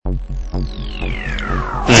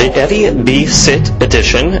The Eddie B. Sit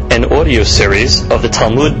edition and audio series of the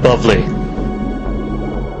Talmud Bavli.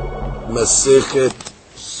 Masechet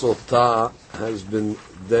Sotah has been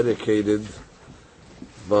dedicated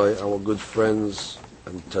by our good friends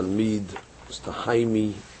and Talmid, Mr.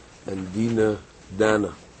 Jaime and Dina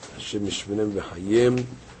Dana, Hashem Yishmenem V'Hayim,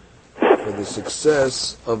 for the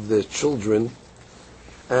success of their children,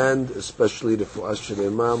 and especially the Fu'ah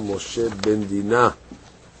Shlema Moshe ben Dina,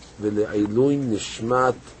 V'le'ilui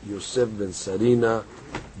Nishmat Yosef ben Sarina,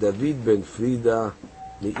 David ben Frida,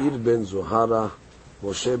 Meir ben Zohara,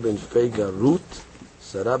 Moshe ben Fega Ruth,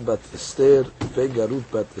 Sarah bat Esther, Fega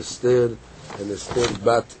Ruth bat Esther, and Esther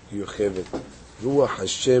bat Yochevet. Ruach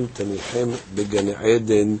Hashem tanichem began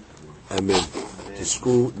Eden. Amen.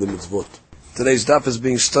 Tizku the mitzvot. Today's daf is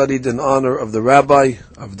being studied in honor of the Rabbi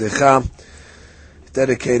of Decha,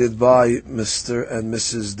 dedicated by Mr. and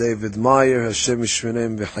Mrs. David Meyer. Hashem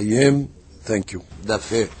Yishmenem V'Hayim. Thank you. Daf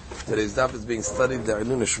here. Today's daf is being studied. The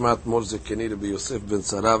Ilun Nishmat Morze Kenida be Yosef ben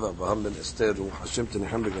Sarav Avraham ben Esther. Ruach Hashem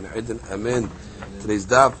tanichem began Eden. Amen. Today's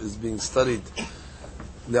daf is being studied.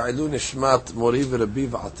 The Ilun Nishmat Mori v'Rabbi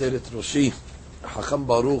v'Ateret Roshi Hacham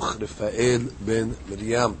Baruch Rafael ben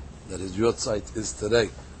Miriam. That his yahrzeit is today.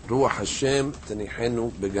 Ruach Hashem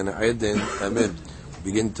Tanihenu Began Eden. Amen.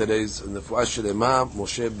 Begin today's in the Fu'ah Shlema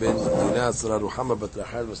Moshe ben Dina Sarah Ruhama bat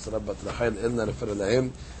Rachel v'Sarah bat Rachel Elna Refer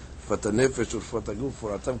Lahem Fat Nefesh Urfat Aguf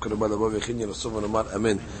Furatam Kerubah Labo V'Chin Yerosov V'Nomar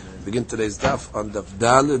Amen. Begin today's daf on Daf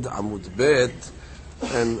Daled Amud Bet,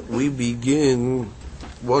 and we begin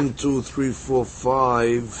 1, 2, 3, 4,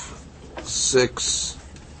 5, 6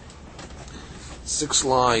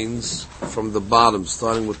 lines from the bottom,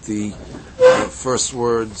 starting with the first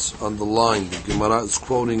words on the line. The Gemara is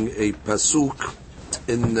quoting a pasuk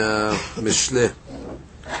in Mishleh.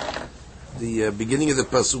 The beginning of the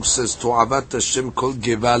pasuk says, "To'avat Hashem kol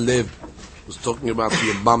geva lev." Was talking about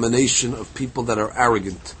the abomination of people that are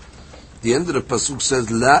arrogant. The end of the pasuk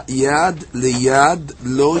says, "La yad liyad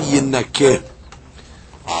lo yinakeh."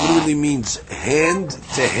 What really means hand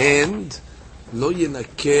to hand. Lo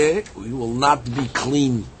yenakeh, he will not be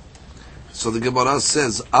clean. So the Gemara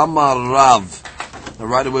says, Amar Rav. Now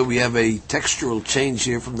right away we have a textual change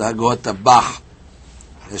here from the Haggadah Bach.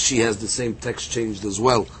 And she has the same text changed as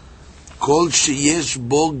well. Kol sheyesh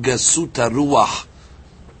bo gasuta ruach.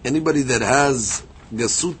 Anybody that has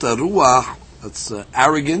gasuta ruach, that's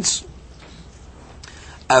arrogance.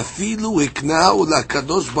 Afilu hikna'u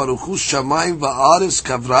lakadosh baruch hu shamayim va'aretz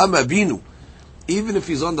k'Avraham Avinu. Even if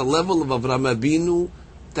he's on the level of Avraham Avinu,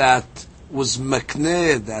 that was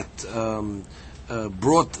makneh, that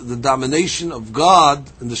brought the domination of God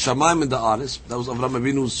in the Shamayim and the Aretz. That was Avraham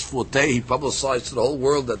Avinu's forte. He publicized to the whole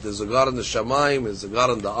world that there's a God in the Shamayim, there's a God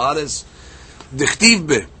in the Aretz. Dichtiv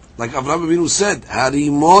be, like Avraham Avinu said,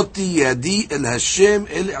 Harimoti yadi el Hashem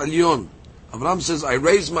el Elyon. Avraham says, I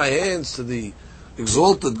raise my hands to the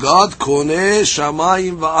exalted God, Koneh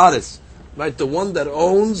Shamayim va'aretz. Right, the one that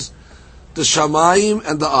owns the Shamayim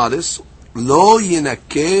and the Aretz. Lo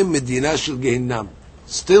yinakeh medina shel Gehinnam.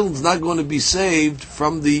 Still is not going to be saved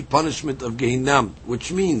from the punishment of Gehinnam,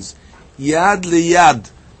 which means yad liyad.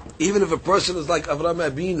 Even if a person is like Avraham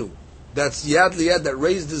Avinu, that's yad liyad, that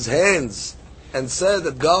raised his hands and said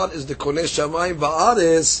that God is the Koneh Shamayim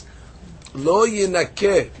va'aretz, lo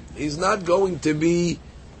yinakeh. He's not going to be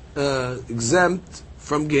exempt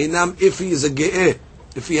from Gehinnam if he is a ge'eh,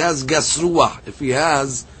 if he has gasruah, if he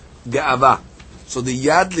has Ga'ava. So the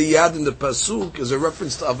yad liyad in the pasuk is a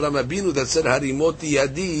reference to Avraham Avinu that said Harimoti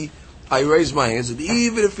yadi, I raise my hands. And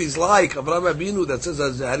even if he's like Avraham Avinu that says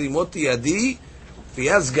Harimoti yadi, if he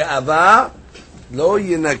has Ga'ava, lo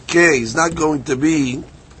yinakeh, he's not going to be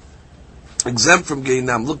exempt from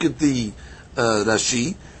Gehinam. Look at the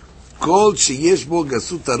Rashi. Kol sheyesh bo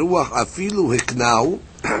gasut haruach afilu hiknau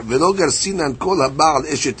velo garsinan kol haba'al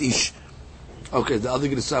eshet ish. Okay, the other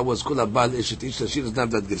girsa was kol habal eshet ish. She doesn't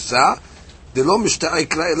have that girsa. De lo mishta'ay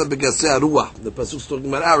kla ela begasei haruach. The pasuk is talking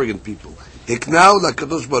about arrogant people. Hiknau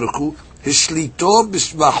lakadosh baruch hu hishlito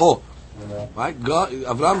b'shvacho. Right? God,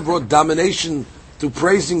 Avraham brought domination to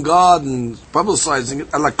praising God and publicizing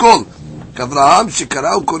it. Alakol k'Avraham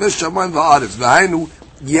shekarau koneh shamayim va'aretz v'hainu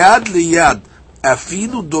yad liyad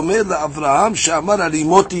afilu domeh la'Avraham she'amar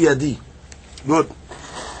harimoti yadi. Good.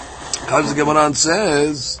 Comes the Gemara and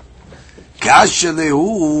says,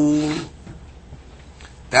 Kashalehu.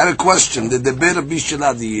 They had a question. The debate of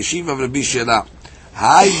Bishela, the yeshiva of Rabbi Shela.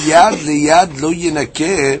 Hay yad liyad lo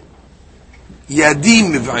yinakeh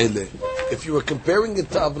yadim miv'ileh. If you were comparing it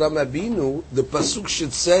to Avraham Avinu, the pasuk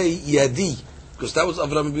should say yadi, because that was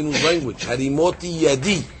Avraham Avinu's language. Harimoti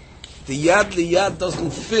yadi. The yad liyad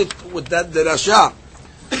doesn't fit with that derasha.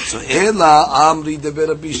 So Ela Amri Deber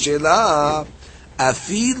Rabbi Shela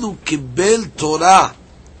Afilu Kibel Torah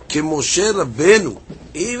Moshe Rabbeinu.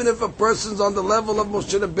 Even if a person's on the level of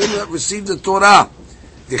Moshe Rabbeinu that received the Torah,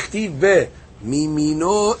 Dichtiv be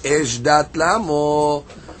Mimino Eshdat Lamo,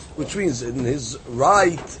 which means in his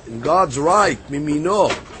right, in God's right, Mimino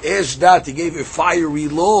Eshdat, he gave a fiery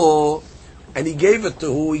law, and he gave it to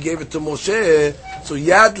who? He gave it to Moshe. So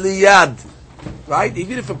Yad Liyad, right?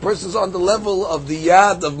 Even if a person's on the level of the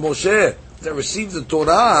Yad of Moshe that received the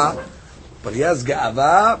Torah, but he has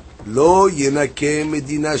Ga'ava, Lo Yenake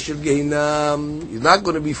Medina Shel Gehinam. He's not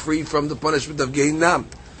going to be free from the punishment of Gehinam.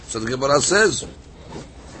 So the Gemara says,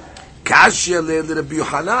 Kashya Le Rabbi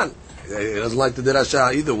Yohanan. He doesn't like the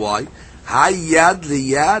Derasha either. Why? Hayad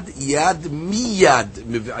Liyad Yad Miyad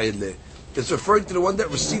Miv'ile. It's referring to the one that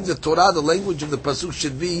received the Torah. The language of the pasuk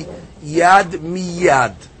should be Yad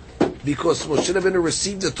Miyad, because Moshe Rabbeinu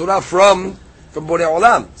received the Torah from Borei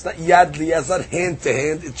Olam. It's not Yad Liyad. It's not hand to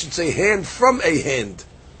hand. It should say hand from a hand.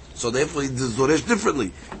 So therefore, it is zoresh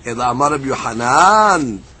differently. Ela Amar Rabbi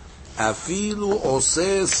Yohanan, afilu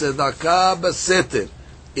oseh tzedakah b'seter.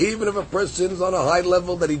 Even if a person is on a high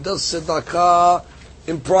level that he does tzedakah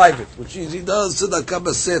in private, which means he does tzedakah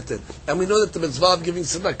b'seter. And we know that the mitzvah of giving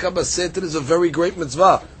tzedakah b'seter is a very great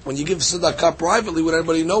mitzvah. When you give tzedakah privately, with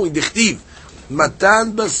everybody knowing, dichtiv,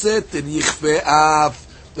 matan b'seter yichve af.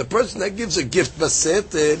 The person that gives a gift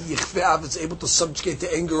b'seter, yichve af, is able to subjugate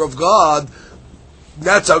the anger of God.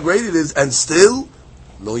 That's how great it is, and still,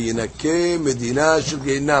 lo yinakeh medina shel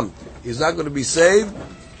Gehinam. He's not going to be saved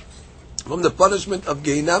from the punishment of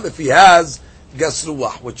Gehinam if he has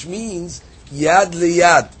gasruah, which means yad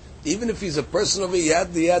liyad. Even if he's a person of a yad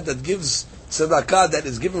liyad that gives tzedakah that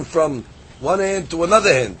is given from one hand to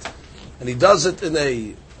another hand, and he does it in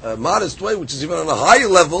a modest way, which is even on a higher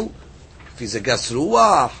level, if he's a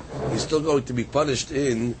gasruah, he's still going to be punished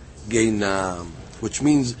in Gehinam, which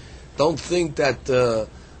means don't think that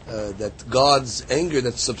that God's anger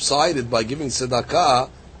that subsided by giving tzedakah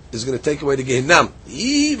is going to take away the Gehinam.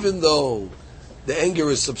 Even though the anger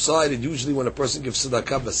is subsided, usually when a person gives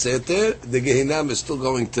tzedakah b'seter, the Gehinam is still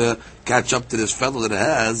going to catch up to this fellow that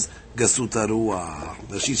has gasut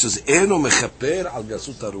haruach. She says, "Eno mechaper al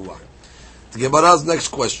gasut haruach." The Gemara's next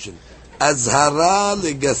question: Azhara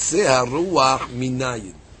legaseh haruach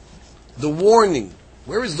minayin. The warning.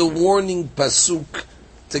 Where is the warning pasuk?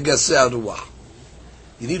 To gaseh haruach.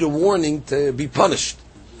 You need a warning to be punished.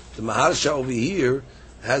 The Maharsha over here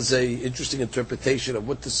has a interesting interpretation of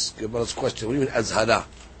what this Gemara's question. What do you mean azhara?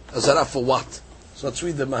 Azhara for what? So let's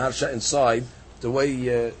read the Maharsha inside the way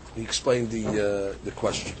he explained the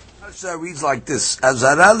question. Maharsha reads like this: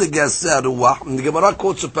 Azhara legaseh haruach. And the Gemara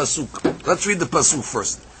quotes a pasuk. Let's read the pasuk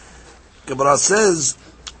first. Gemara says,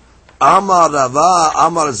 Amar Rava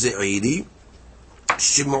Amar Ze'iri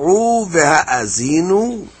Shim'u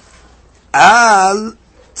v'ha'azinu al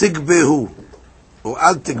tigbehu or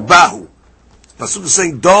al tigbahu. Pasuk is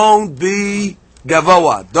saying, don't be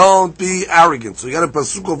gavoa, don't be arrogant. So you got a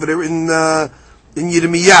pasuk over there in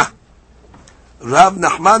Yirmiyah. Rav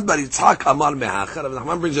Nachman bar Yitzhak Amar Mehacha. Rav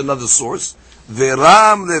Nachman brings another source.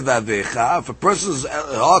 Veram levavecha. If a person's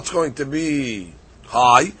heart's going to be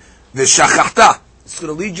high, v'shachachta, it's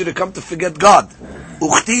going to lead you to come to forget God.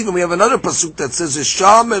 Uchtiv, and we have another pasuk that says,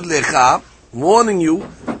 Hishamer lecha, warning you,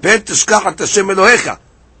 bet tishkachat Hashem Elohecha.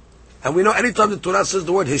 And we know anytime the Torah says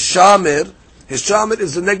the word Hishamer, Hishamer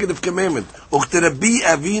is a negative commandment. Uchterabi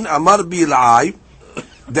avin amar bil'ai,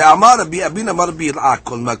 ve'amar Rabbi Avin amar bil'ai,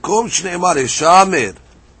 kol makom shne'emar Hishamer,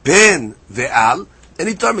 pen ve'al.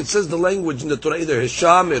 Anytime it says the language in the Torah, either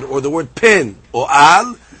Hishamer or the word pen or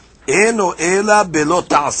al, eno ela belo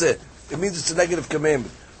ta'aseh. It means it's a negative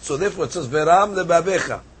commandment. So therefore it says, Veram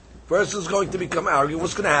lebabecha. Person is going to become arrogant.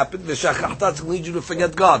 What's going to happen? V'shachachta, it's going to lead you to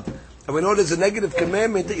forget God. And we know there's a negative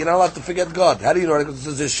commandment that you're not allowed to forget God. How do you know it? Because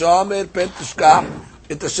it says, Yeshamer pen tishkach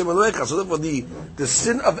et Hashem Elohecha. So therefore the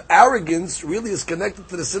sin of arrogance really is connected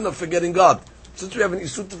to the sin of forgetting God. Since we have an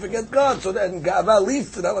issue to forget God, so then Ga'ava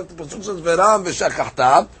leads to that, like the pasuk says, Veram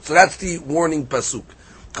v'shachachta. So that's the warning pasuk.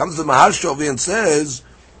 Comes the Maharsha over and says,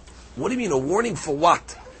 what do you mean, a warning for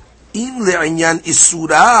what? In le'inyan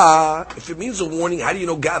isura, if it means a warning, how do you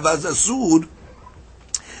know Ga'ava is asur?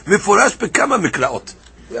 Meforash bekama mikraot.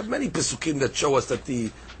 We have many pesukim that show us that the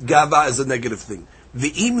Ga'ava is a negative thing.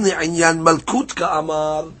 Ve'im le'inyan malkut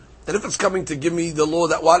ka'amar. And if it's coming to give me the law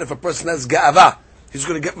that what, if a person has Ga'ava, he's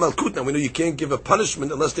going to get malkut. Now we know you can't give a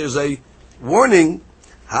punishment unless there's a warning.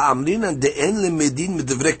 Ha'amrinan de'en le'medin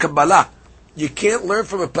medivre kabbalah. You can't learn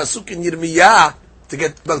from a pasuk in Yirmiyah to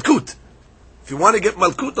get malkut. If you want to get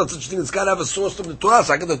malkut, not such a thing, it's got to have a source from the Torah.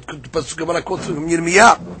 So I got the pasuk Gemara quotes from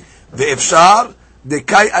Yirmiyah. Ve'efshar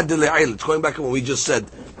Dekai adele'il. It's going back to what we just said.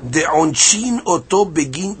 De onshin oto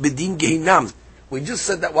bedin gehinam. We just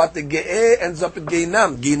said that what the ge'eh ends up in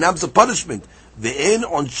gehinam. Gehinam's a punishment. Ve'en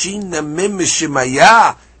onshin namem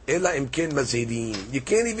mishimaya ela imken mazhirin. You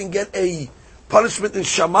can't even get a punishment in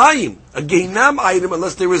shamayim, a gehinam item,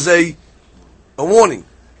 unless there is a warning.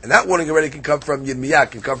 And that warning already can come from Yirmiyah,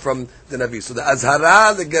 can come from the Navi. So the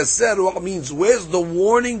Azhara, the Geser, means where's the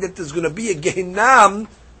warning that there's going to be a Gehinam?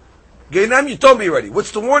 Gehinam, you told me already. What's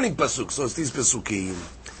the warning pasuk? So it's these pasukim.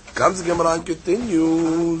 Comes the Gemara and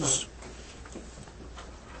continues.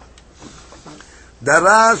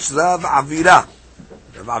 Darash Rav Avira.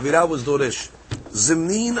 Rav Avira was Doresh.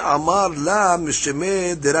 Zimnin Amar La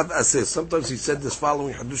Mishemeh de Rav Aseh. Sometimes he said this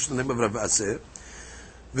following Hadush, the name of Rav Aseh.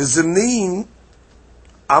 V'Zimnin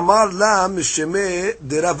Amar la mishemeh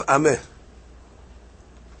de Rav Ameh.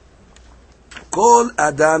 Kol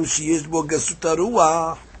adam sheyesh bo gasut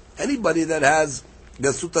haruach. Anybody that has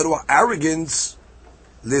gasut haruach, arrogance,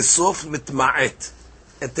 lesof mitma'et.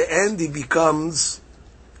 At the end he becomes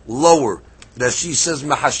lower. That she says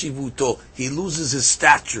mahashivuto. He loses his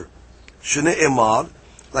stature. Shene emar,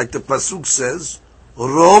 like the pasuk says,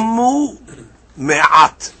 romu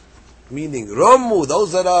me'at. Meaning, Romu,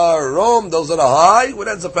 those that are high, what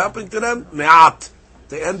ends up happening to them? Me'at.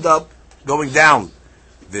 They end up going down.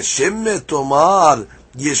 V'shemme tomar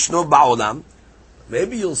yeshno ba'olam.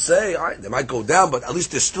 Maybe you'll say, all right, they might go down, but at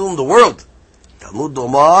least they're still in the world. Talmud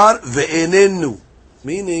tomar ve'enenu.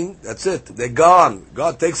 Meaning, that's it. They're gone.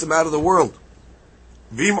 God takes them out of the world.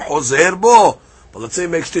 Vim hozer bo. But let's say he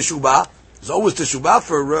makes teshubah. There's always teshubah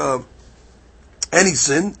for any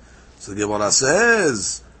sin. So the Gemara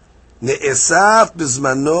says, Ne'esaf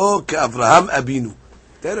bizmano ke'Avraham abinu.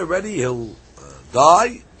 Then already he'll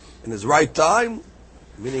die in his right time,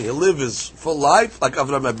 meaning he'll live his full life like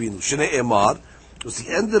Avraham abinu. Shnei emar, because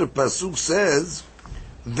the end of the pasuk says,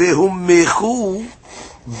 Vehum mechu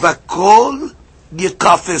bakol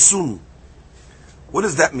yikafesun. What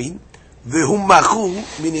does that mean? Vehum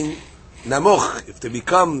machu, meaning namoch, if they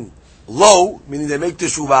become low, meaning they make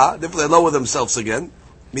teshuvah, therefore they lower themselves again,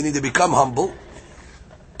 meaning they become humble.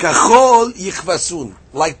 Kachol yichvasun,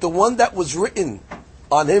 like the one that was written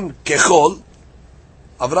on him, Kechol.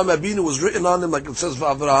 Avraham Abinu was written on him, like it says,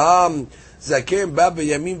 Avraham Zakem Baba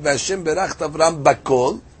Yamin Vashem Beracht Avraham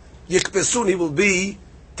Bakol. Yichvasun, he will be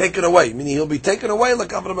taken away, meaning he'll be taken away like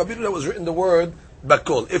Avraham Abinu that was written the word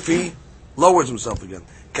Bakol, if he lowers himself again.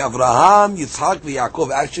 Avraham Yitzhak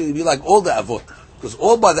v'Yaakov, actually be like all the Avot, because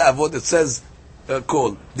all by the Avot it says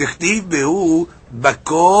Kol. Dichtiv behu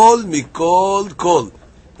Bakol Mikol Kol.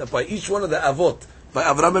 That by each one of the Avot, by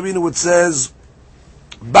Avraham Avinu it says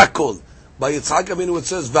Bakol, by Yitzhak Avinu it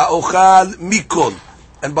says Va'ochal Mikol,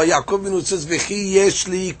 and by Yaakov Avinu it says V'chi yesh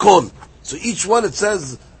li kol. So each one it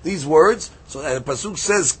says these words. So the pasuk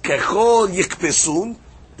says Kechol yikpesun.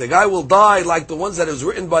 The guy will die like the ones that is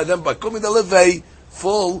written by them. By coming to live a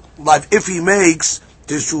full life if he makes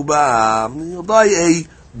teshubah. He'll die a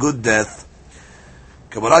good death.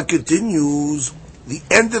 Gemara continues. The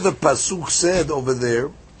end of the pasuk said over there,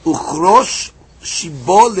 Uchrosh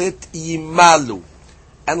shibolet yimalu.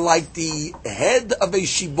 And like the head of a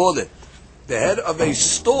shibolet, the head of a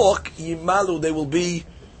stalk, yimalu, they will be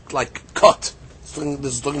like cut.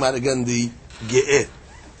 This is talking about again the ge'eh.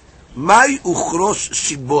 Mai uchrosh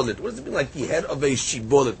shibolet. What does it mean like the head of a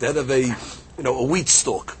shibolet, the head of a wheat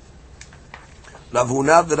stalk? Rav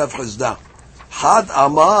Huna v'Rav Chizda. Had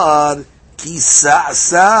amar ki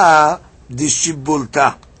sa'sa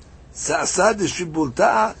d'shibulta. Sa'sa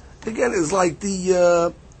d'shibulta, again, is like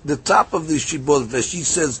the top of the shibolet. As she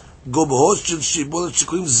says, gobhos shel shibolet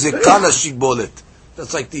shekuim zekala shibolet.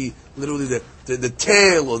 That's like literally the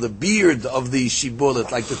tail or the beard of the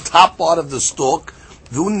shibolet, like the top part of the stalk.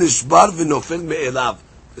 V'un nishbar v'nofel me'elav.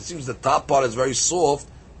 It seems the top part is very soft.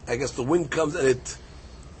 I guess the wind comes and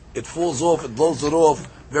it falls off, it blows it off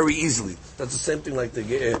very easily. That's the same thing like the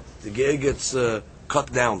ge'eh. The ge'eh gets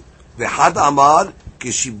cut down. V'had amar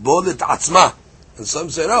kishibolet atzma. And some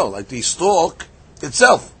say no, like the stalk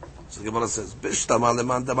itself. So the Gemara says, Bishtamar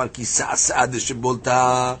leman damar ki sa'sa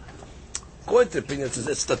d'shibolta. According to the opinion, it says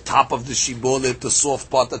it's the top of the shibolet, the soft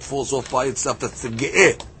part that falls off by itself. That's the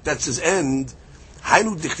ge'eh. That's his end.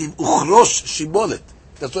 Hainu dichtiv uchrosh shibolet.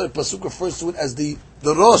 That's why the pasuk refers to it as the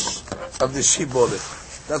rosh of the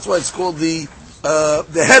shibolet. That's why it's called the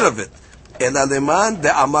head of it. El aleman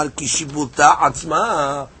de amar ki shibulta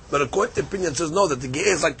atzma. But according to the opinion, it says no, that the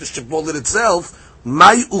ge'eh is like the shibolet itself.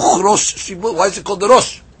 Mai uchrosh shibolet. Why is it called the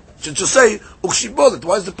rosh? It should just say uchshibolet.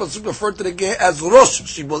 Why is the pasuk referred to the ge'eh as rosh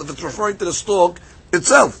shibolet if it's referring to the stalk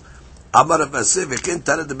itself? Amar Avaseh v'ken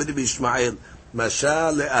tared the b'ni b'Yishmael.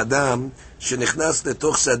 Mashal le'adam שנכנס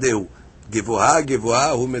לתוך שדהו. גבוהה גבוהה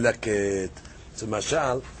הוא מלקט. So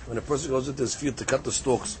mashal, when a person goes into his field to cut the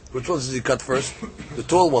stalks, which ones does he cut first? The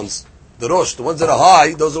tall ones. The rosh, the ones that are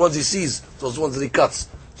high, those are the ones he sees. Those are the ones that he cuts.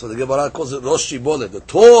 So the Gemara calls it rosh shibolet, the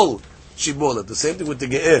tall shibolet. The same thing with the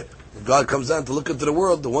ge'eh. When God comes down to look into the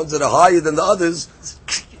world, the ones that are higher than the others,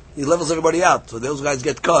 he levels everybody out. So those guys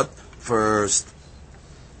get cut first.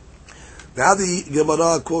 Now the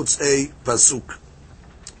Gemara quotes a pasuk.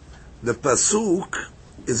 The pasuk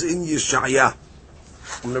is in Yeshaya.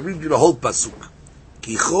 I'm going to read you the whole pasuk.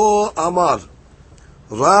 Kicho amar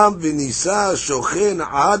Ram v'nisa shochen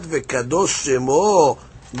ad v'kadosh shemo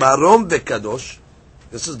marom v'kadosh.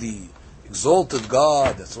 This is the exalted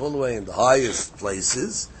God that's all the way in the highest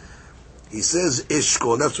places. He says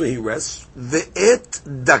Ishko, that's where he rests.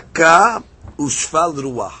 Ve'et daka ushfal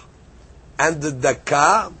ruach. And the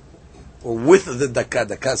daka, or with the daka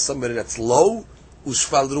is somebody that's low,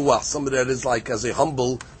 ushfal ruach, somebody that is like as a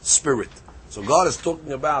humble spirit. So God is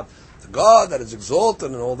talking about the God that is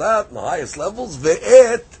exalted and all that, in the highest levels,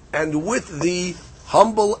 ve'et, and with the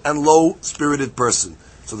humble and low-spirited person.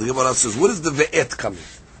 So the Gemara says, what is the ve'et coming?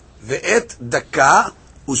 Ve'et daka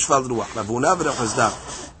ushfal ruach. Ravuna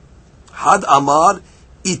v'rechazda. Had amar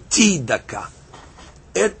iti daka.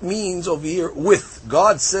 It means over here with.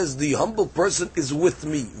 God says the humble person is with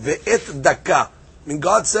me. Ve'et daka. I mean,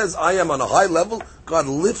 God says I am on a high level. God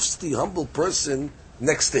lifts the humble person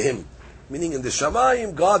next to him. Meaning in the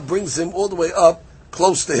Shamayim, God brings him all the way up,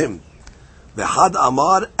 close to him. Ve'had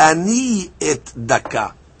amar ani et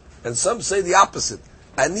daka. And some say the opposite.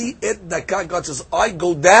 Ani et daka. God says, I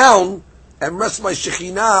go down and rest my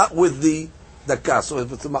Shekhinah with the daka. So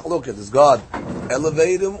if it's a machloket, does God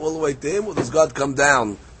elevate him all the way to him, or does God come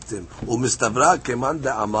down to him? U'mistavra keman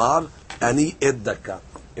da amar ani et daka.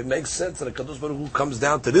 It makes sense that a Kadosh Baruch Hu comes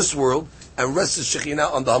down to this world and rests his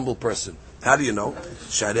Shekhinah on the humble person. How do you know?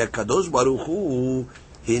 Shari Kadosh Baruch Hu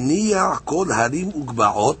hiniyah kol harim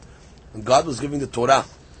ugba'ot. When God was giving the Torah,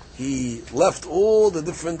 He left all the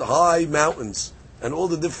different high mountains and all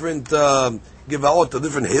the different givaot, the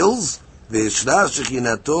different hills. Ve'ishra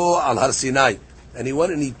shechinato al Har Sinai, and He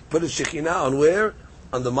went and He put His Shekhinah on where?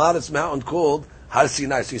 On the modest mountain called Har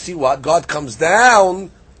Sinai. So you see what? God comes down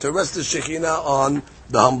to rest His Shekhinah on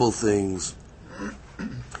the humble things.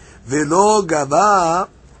 Ve'lo gava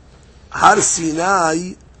Har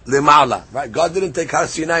Sinai lema'ala. Right? God didn't take Har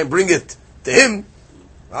Sinai and bring it to him.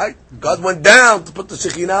 Right? God went down to put the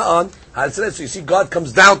Shekhinah on Har Sinai. So you see, God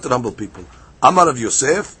comes down to the humble people. Amar of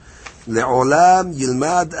Yosef, le'olam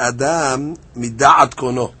yilmad adam mida'at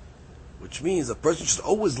kono. Which means a person should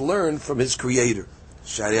always learn from his Creator.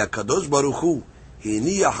 Shari HaKadosh Baruch Hu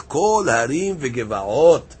hiniyach kol harim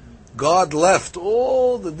v'gevaot. God left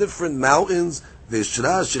all the different mountains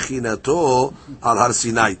ve'ishra shechinato al Har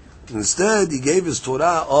Sinai. Instead, He gave His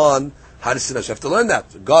Torah on Har Sinai. You have to learn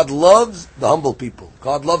that. God loves the humble people.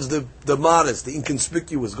 God loves the modest, the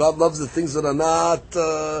inconspicuous. God loves the things that are not,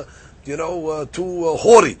 too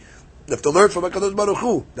haughty. You have to learn from HaKadosh Baruch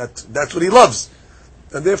Hu. That's what He loves.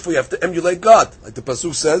 And therefore, you have to emulate God. Like the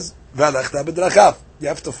Pasuk says, V'alachta b'drachav. You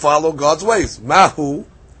have to follow God's ways. Mahu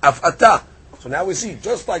af'ata. So now we see,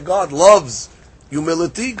 just like God loves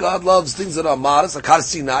humility, God loves things that are modest, like Har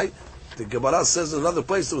Sinai. The Gemara says in another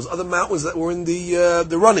place there was other mountains that were in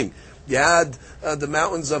the running. You had the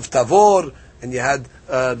mountains of Tavor, and you had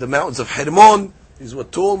the mountains of Hermon. These were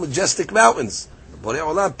tall, majestic mountains. Borei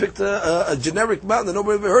Olam picked a generic mountain that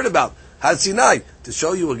nobody ever heard about, Har Sinai, to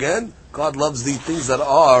show you again, God loves the things that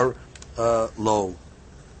are low.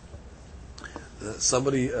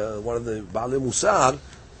 Somebody, one of the Baalei Musar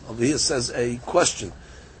over here says a question.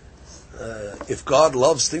 If God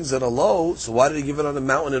loves things that are low, so why did He give it on the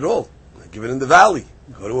mountain at all? Give it in the valley.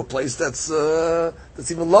 Go to a place that's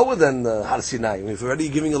even lower than Har Sinai. I mean, if we're already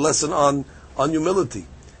giving a lesson on humility.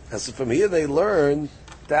 And so from here they learn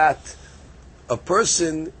that a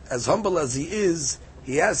person, as humble as he is,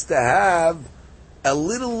 he has to have a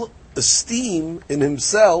little esteem in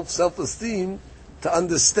himself, self-esteem, to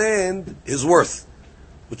understand his worth.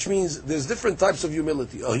 Which means there's different types of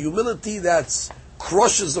humility. A humility that's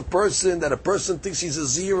crushes a person, that a person thinks he's a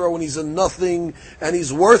zero and he's a nothing and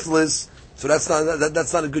he's worthless. So that's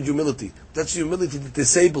not a good humility. That's humility that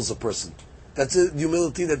disables a person. That's a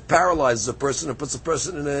humility that paralyzes a person or puts a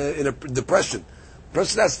person in a depression. A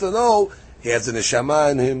person has to know he has an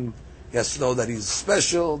neshama in him. He has to know that he's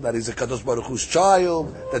special, that he's a Kadosh Baruch Hu's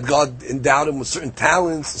child, that God endowed him with certain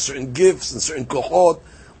talents, certain gifts, and certain kohot.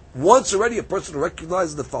 Once already a person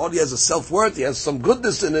recognizes the thought he has a self-worth, he has some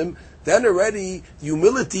goodness in him, then already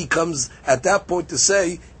humility comes at that point to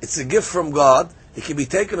say, it's a gift from God, it can be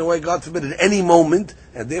taken away, God forbid, at any moment,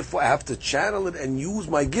 and therefore I have to channel it and use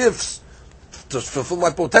my gifts to fulfill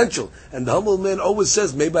my potential. And the humble man always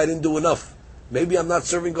says, maybe I didn't do enough. Maybe I'm not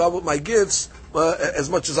serving God with my gifts as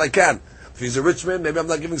much as I can. If he's a rich man, maybe I'm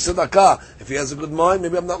not giving tzedakah. If he has a good mind,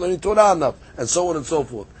 maybe I'm not learning Torah enough, and so on and so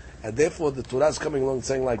forth. And therefore, the Torah is coming along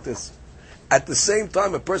saying like this. At the same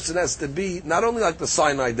time, a person has to be not only like the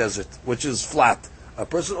Sinai desert, which is flat. A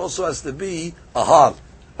person also has to be a har.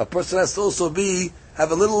 A person has to also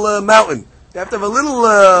have a little mountain. You have to have a little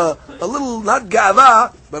not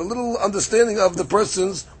gava, but a little understanding of the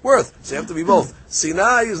person's worth. So you have to be both.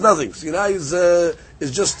 Sinai is nothing. Sinai is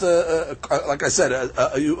just like I said,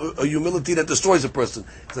 a humility that destroys a person.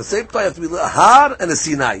 At the same time, you have to be a har and a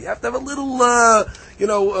Sinai. You have to have a little,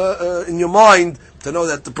 in your mind to know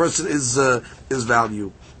that the person is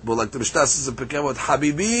value. But like the Mishnah says in Pekah,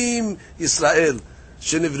 Habibim Yisrael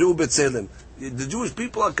Shenivru B'Tzelem. The Jewish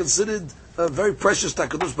people are considered very precious to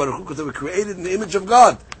HaKadosh Baruch Hu because they were created in the image of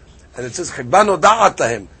God. And it says, Chibano da'at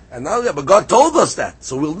lahim. And now, but God told us that.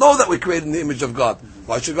 So we'll know that we're created in the image of God.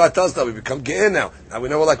 Why should God tell us that? We become gay now. Now we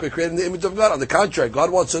know we're created in the image of God. On the contrary,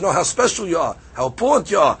 God wants to know how special you are, how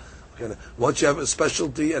important you are. Okay, once you have a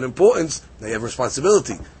specialty and importance, now you have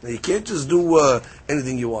responsibility. Now you can't just do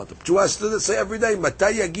anything you want. The Jew has to say every day,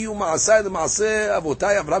 Matai yagiu ma'asai l'ma'aseh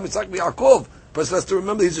avotai Avraham Yitzchak v'Yaakov. Person has to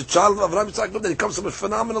remember he's a child of Avraham Yitzchak, that he comes from a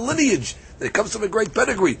phenomenal lineage, that he comes from a great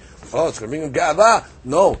pedigree. Oh, it's going to bring him ga'ava?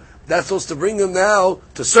 No. That's supposed to bring him now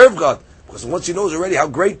to serve God. Because once he knows already how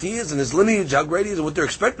great he is and his lineage, how great he is and what they're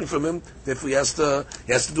expecting from him, therefore he has to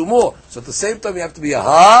do more. So at the same time you have to be a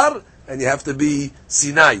har and you have to be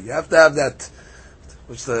Sinai. You have to have that,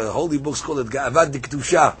 which the holy books call it ga'ava di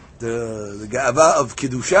kedusha, the ga'ava of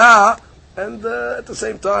kedusha, and at the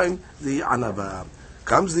same time the anava.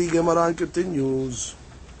 Comes the Gemara and continues.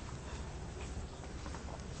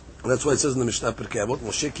 And that's why it says in the Mishnah Pirkei Avot,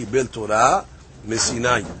 Moshe kibel Torah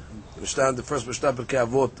Sinai. The first Mishnah Pirkei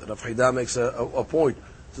Avot, Rav Hida makes a point.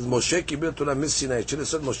 It says Moshe kibel Torah Sinai. It should have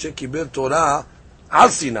said Moshe kibel Torah al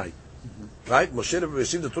Sinai. Right? Moshe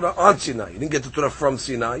received the Torah on Sinai. He didn't get the Torah from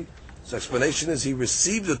Sinai. So explanation is he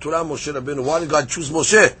received the Torah Moshe Rabbeinu. Why did God choose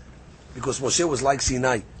Moshe? Because Moshe was like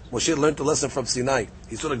Sinai. Moshe learned the lesson from Sinai.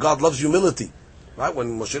 He saw that God loves humility. Right?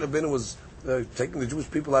 When Moshe Rabbeinu was taking the Jewish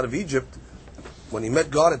people out of Egypt, when he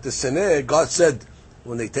met God at the Sinai, God said,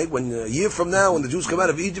 when a year from now, when the Jews come out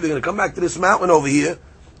of Egypt, they're going to come back to this mountain over here,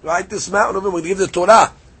 right? This mountain over here, we're going to give the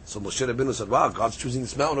Torah. So Moshe Rabbeinu said, wow, God's choosing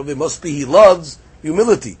this mountain over here. Must be He loves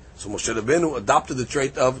humility. So Moshe Rabbeinu adopted the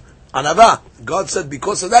trait of anava. God said,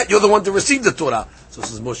 because of that, you're the one to receive the Torah. So it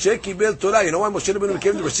says, Moshe kibel Torah. You know why Moshe Rabbeinu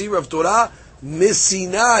became the receiver of Torah?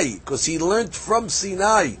 Sinai, because he learned from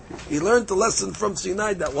Sinai. He learned the lesson from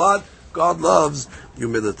Sinai that what? God loves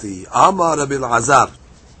humility. Amar Rabbi Azar.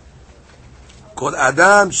 Kol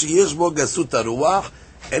Adam sheyesh bo gasut haruach.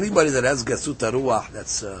 Anybody that has gasut haruach,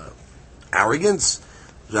 that's arrogance.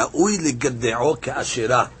 Ra'ui legaddeo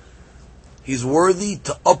ka'ashera. He's worthy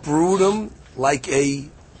to uproot him like a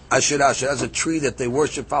ashera. Ashera is a tree that they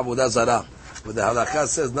worship avodah zarah. But the halakha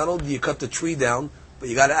says not only do you cut the tree down, but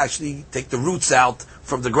you got to actually take the roots out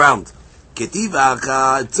from the ground.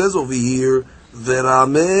 Ketivaka, it says over here,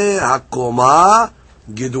 Verame hakoma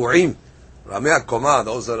gedurim. Rame hakoma,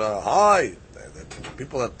 those that are high,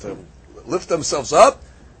 people that lift themselves up.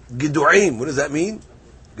 Gedurim, what does that mean?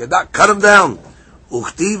 Cut them down.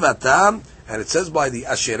 Uchtivatam, and it says by the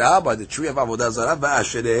Asherah, by the tree of Avodah Zarah,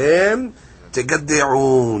 Va'asherehem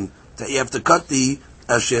tegadde'un. That you have to cut the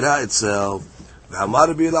Asherah itself.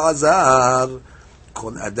 V'amar bil'azar.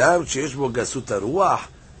 Kol Adam sheyesh bo gasut haruach.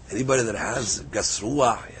 Anybody that has gas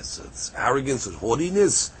ruach, it's arrogance and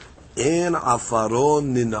haughtiness, in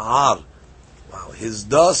afaron nin'ar. Wow, his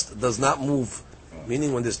dust does not move.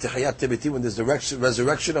 Meaning when there's tehiyat tibiti, when there's the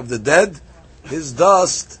resurrection of the dead, his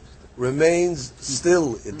dust remains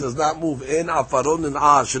still. It does not move. In afaron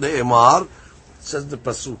nin'ar, shnei emar, says the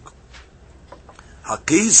pasuk.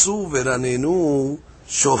 Hakisu veranenu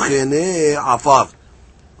shochene afar.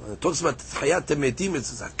 When it talks about Hayat Metim, it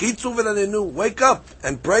says, Hakitzu v'lanenu, wake up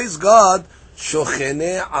and praise God,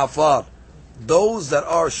 Shochene Afar. Those that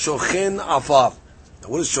are Shochen Afar. Now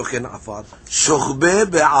what is Shochen Afar? Shochbe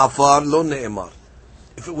be'afar lo ne'emar.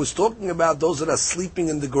 If it was talking about those that are sleeping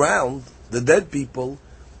in the ground, the dead people,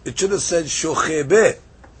 it should have said Shochebe,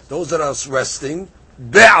 those that are resting,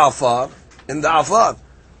 be'afar, in the Afar.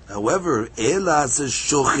 However, Ela says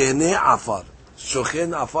Shochene Afar.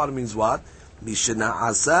 Shochen Afar means what? Those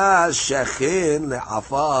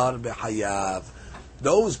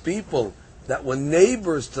people that were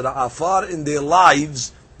neighbors to the afar in their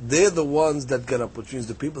lives, they're the ones that get up, which means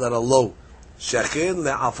the people that are low. Shachin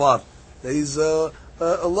le'afar. He's low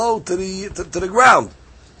to the ground.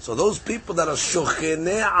 So those people that are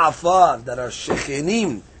shochenei afar, that are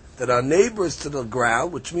shechenim, that are neighbors to the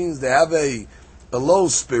ground, which means they have a low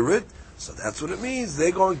spirit, so that's what it means.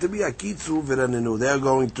 They're going to be akitzu v'ranenu. They're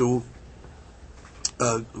going to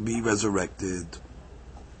be resurrected.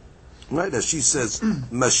 Right? As she says,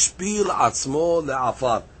 mashpil atzmo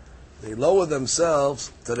le'afar. They lower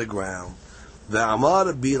themselves to the ground.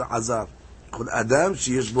 Ve'amar bil azar. Kol adam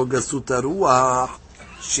sheyesh bo gasut haruach,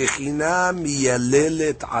 shechina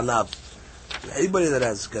miyalelet alav. Anybody that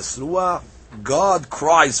has gasruah, God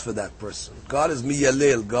cries for that person. God is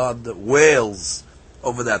miyalel. God wails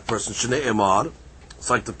over that person. Shnei emar. It's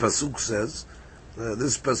like the pasuk says.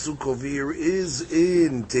 This pasuk over here is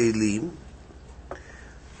in Tehillim.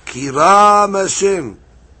 Kiram Hashem.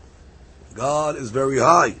 God is very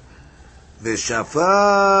high.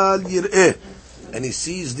 Veshafal yir'eh. And he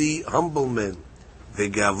sees the humble men.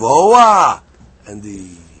 Vegavoa. And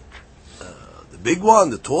the big one,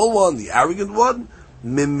 the tall one, the arrogant one.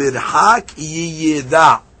 Mimirhak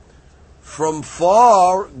yiyeda. From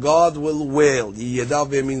far, God will wail.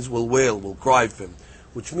 Yiyeda means will wail, will cry for him.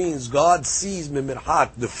 Which means God sees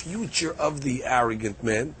mimirhak, the future of the arrogant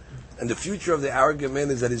man. And the future of the arrogant man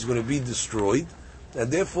is that he's going to be destroyed.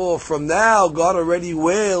 And therefore, from now, God already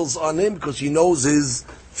wails on him because he knows his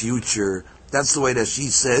future. That's the way that she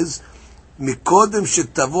says. Mikodem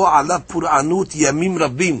shetavo alav puranut yamim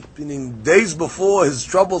rabim. Meaning, days before his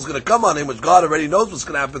trouble is going to come on him, which God already knows what's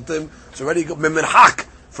going to happen to him. It's already mimirhak.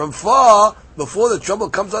 From far, before the trouble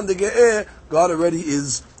comes on the ge'eh, God already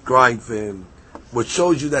is crying for him. Which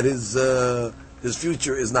shows you that his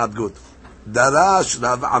future is not good. Darash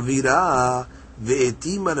Rav Avira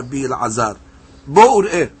ve'etim Rabbi Elazar. Bo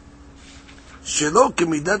ur'eh. Shelo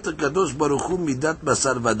kemidat HaKadosh Baruch Hu midat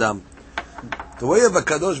basar v'dam. The way of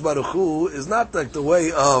HaKadosh Baruch Hu is not like the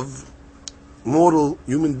way of mortal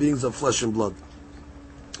human beings of flesh and blood.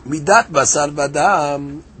 Midat basar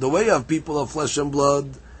v'dam, the way of people of flesh and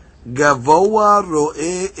blood, gavoa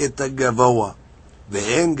ro'eh et ha'gavoa.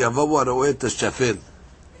 Ve'en gavoa ro'eh et ha'shafel.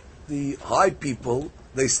 The high people,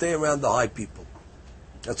 they stay around the high people.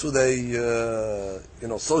 That's who they,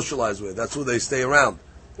 socialize with. That's who they stay around.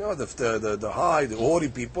 The high, the haughty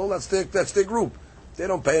people. That's their group. They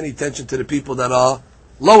don't pay any attention to the people that are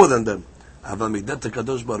lower than them. On the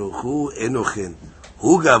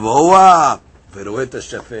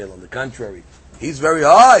contrary, he's very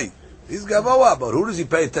high. He's gavoa, but who does he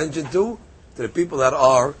pay attention to? To the people that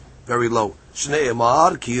are very low. Shnei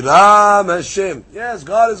emar kiram Hashem. Yes,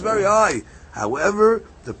 God is very high. However,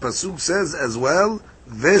 the pasuk says as well,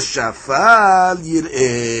 Veshafal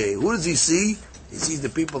yir'eh. Who does he see? He sees the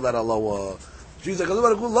people that are lower. Jesus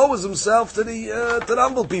lowers himself to the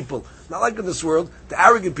humble people. Not like in this world, the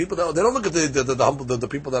arrogant people. They don't look at the humble, the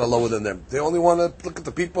people that are lower than them. They only want to look at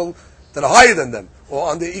the people that are higher than them or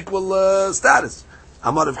on their equal status.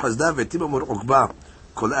 Amar Rav Chazda ve'tim amor ukba.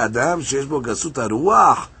 Kol adam sheyesh bo gasut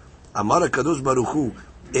haruach. Amar HaKadosh Baruch Hu.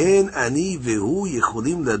 En ani vehu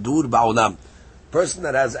yecholim ladur ba'olam. Person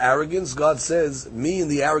that has arrogance, God says, me and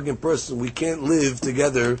the arrogant person, we can't live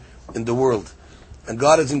together in the world. And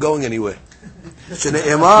God isn't going anywhere.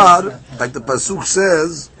 Shene'emar, like the pasuk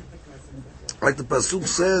says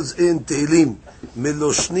in Tehillim,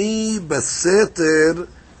 Miloshni baseter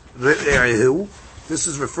re'ehu. This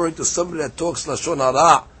is referring to somebody that talks lashon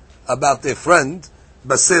hara about their friend,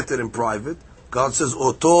 baseter in private. God says,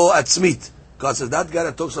 oto atzmit. God says, that guy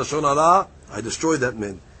that talks lashon hara, I destroy that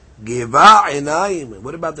man. Geva einayim.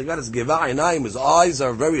 What about the guy that's geva einayim? His eyes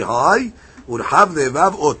are very high. Urhav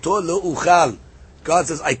levav oto lo uchal. God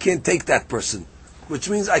says, I can't take that person. Which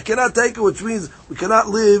means I cannot take it, which means we cannot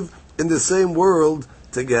live in the same world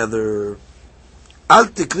together. Al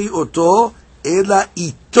tikri oto ela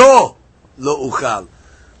ito lo uchal.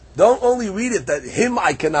 Don't only read it that him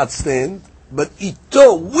I cannot stand, but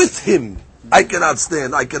ito, with him, I cannot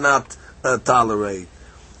stand, I cannot tolerate.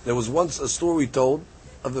 There was once a story told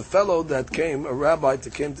of a fellow that came, a rabbi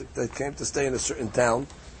that came to stay in a certain town,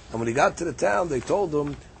 and when he got to the town, they told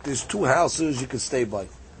him, there's 2 houses you can stay by.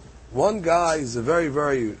 One guy is a very,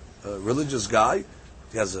 very religious guy.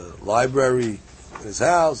 He has a library in his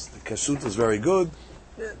house. The kashrut is very good.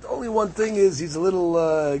 Yeah, the only one thing is he's a little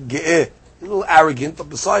ge'eh, a little arrogant, but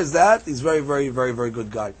besides that, he's very, very, very, very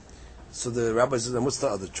good guy. So the rabbi says, and what's the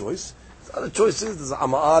other choice? The other choice is there's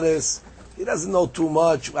Ama'aris. He doesn't know too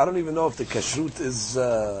much. I don't even know if the kashrut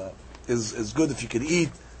is good, if you can eat.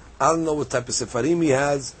 I don't know what type of sefarim he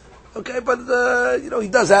has. Okay, but he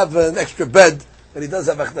does have an extra bed, and he does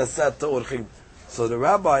have achnasat orchim. So the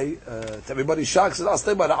rabbi, to everybody's shocked, says, I'll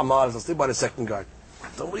stay by the Ama'aris, I'll stay by the second guy.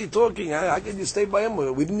 So what are you talking? How can you stay by him?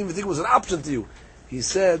 We didn't even think it was an option to you. He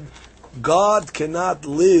said, God cannot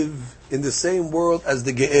live in the same world as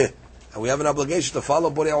the Ge'eh. And we have an obligation to follow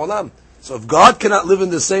Borei Olam. So if God cannot live in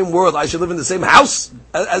the same world, I should live in the same house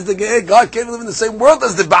as the Ge'eh. God can't live in the same world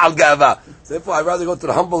as the Baal Ga'ava. So therefore, I'd rather go to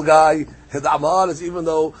the humble guy, the Amaris, even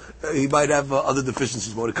though he might have other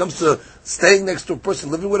deficiencies. But when it comes to staying next to a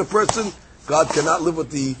person, living with a person, God cannot live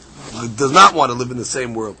with does not want to live in the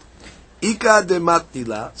same world. Ika de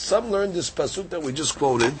matila. Some learn this pasuk that we just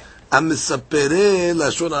quoted. Amisapere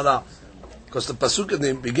lashon hara. Because the pasuk in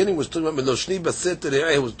the beginning was talking about meloshni baset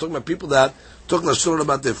re'eh. Was talking about people that talk lashon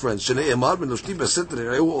about their friends. Shnei emar meloshni baset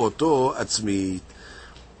re'eh oto atzmit.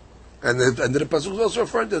 And the pasuk is also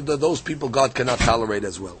referring to those people God cannot tolerate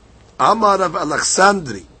as well. Amar of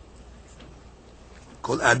Alexandri.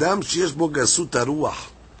 Kol adam sheyesh bo gasut haruach.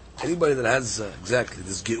 Anybody that has exactly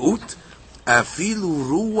this geut, afilu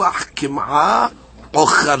ruach kim'a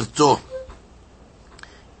ocharto.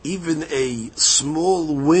 Even a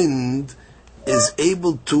small wind is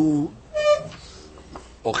able to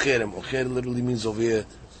ocherem. Ocher literally means over here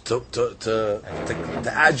to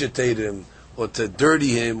agitate him, or to dirty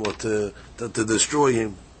him, or to destroy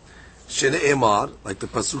him. Shene'emar, like the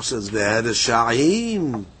pasuk says,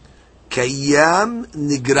 ve'harasha'im kayam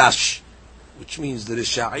nigrash, which means the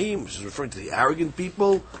Risha'im, which is referring to the arrogant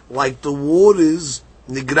people, like the waters,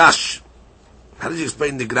 nigrash. How did you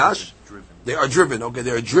explain nigrash? They are driven. Okay,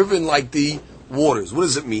 they are driven like the waters. What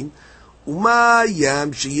does it mean? Uma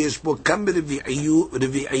yam sheyesh bo kam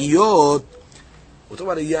revi'iyot. We're talking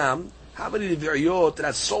about a yam. How many revi'iyot? It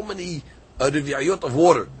has so many revi'iyot of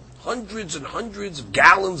water. Hundreds and hundreds of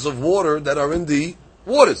gallons of water that are in the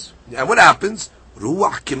waters. And what happens?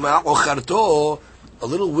 Ruach kima ocharto. A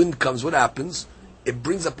little wind comes. What happens? It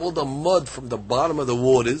brings up all the mud from the bottom of the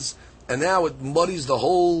waters, and now it muddies the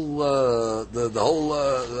whole the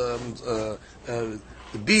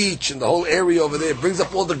beach and the whole area over there. It brings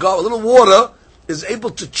up all the a little water is able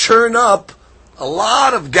to churn up a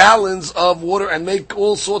lot of gallons of water and make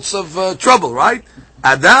all sorts of trouble. Right?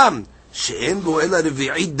 Adam she'en bo ela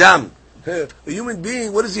revi'id dam. A human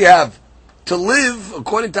being, what does he have? To live,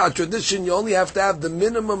 according to our tradition, you only have to have the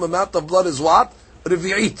minimum amount of blood is what?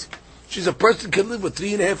 Revi'it. She's a person can live with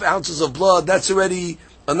 3.5 ounces of blood. That's already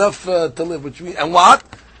enough to live. Which means, and what?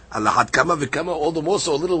 Allahat kama v'kama. All the more,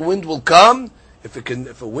 so a little wind will come.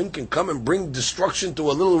 If a wind can come and bring destruction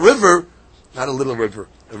to a little river, not a little river,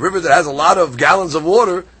 a river that has a lot of gallons of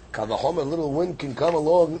water, kavahom, a little wind can come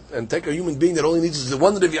along and take a human being that only needs the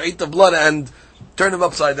one revi'it of blood and turn him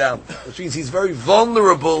upside down. Which means he's very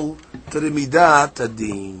vulnerable to the midat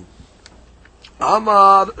adin.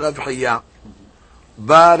 Amar Rav Hiya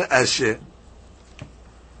bar Ashe.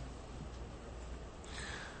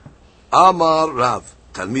 Amar Rav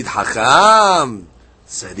Talmid Hacham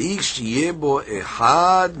Sarich shiye bo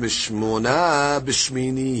ehad mishmona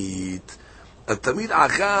b'shminit. A Talmid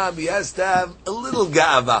Hacham, he has to have a little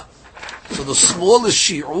ga'ava. So the smallest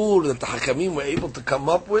shiur that the Hakamim were able to come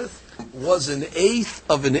up with was 1/8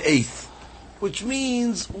 of an eighth, which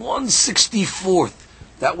means 1/64.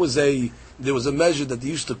 There was a measure that they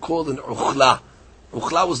used to call an ukhla.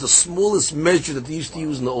 Ukhla was the smallest measure that they used to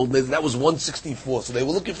use in the old days, and that was 1/64. So they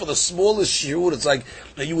were looking for the smallest shiur. It's like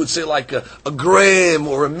you would say like a gram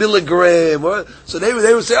or a milligram. So they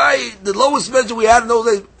would say, the lowest measure we had in those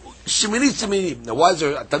days, shemini. Now why is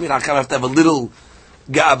there Talmid Hacham have to have a little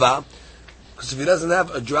ga'ava? Because if he doesn't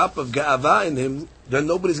have a drop of ga'ava in him, then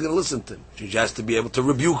nobody's going to listen to him. He has to be able to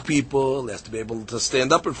rebuke people, he has to be able to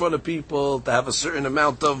stand up in front of people, to have a certain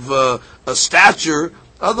amount of a stature.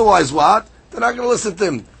 Otherwise, what? They're not going to listen to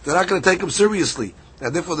him. They're not going to take him seriously.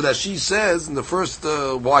 And therefore, the Rashi says in the first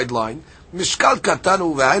wide line, Mishkal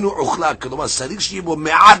katanu v'hainu ukhla, k'lomar sarich shiye bo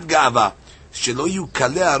me'at ga'ava, shelo yu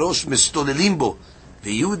kalei harosh mistolelim bo,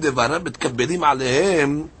 v'yu devaram betkabelim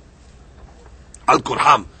alehem al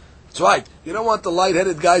korham. That's right. You don't want the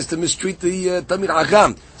light-headed guys to mistreat the Talmid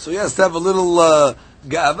Hacham. So he has to have a little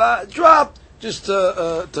ga'ava drop just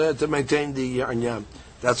to maintain the anyam.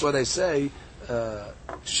 That's why they say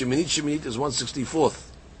sheminit is 1/64.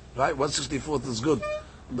 Right? 1/64 is good.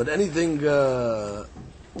 But anything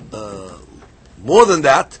more than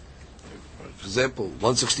that, for example,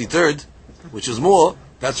 1/63, which is more,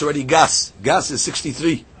 that's already gas. Gas is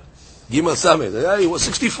 63. Gimel Sameh.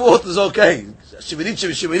 64th is okay.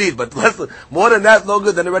 Sheminit, but more than that, no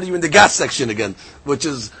good. Then already you're in the gas section again, which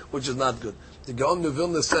is not good. The Gaon of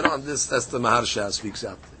Vilna said on this. That's the Maharsha speaks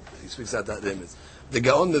out. He speaks out that image. The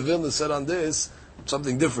Gaon of Vilna said on this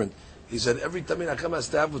something different. He said every Talmid Hacham has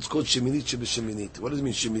to have what's called sheminit shebesheminit. What does it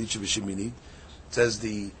mean sheminit shebesheminit? It says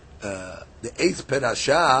the 8th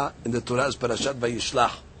parasha in the Torah is Parashat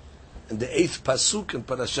Vayishlach, and the 8th pasuk in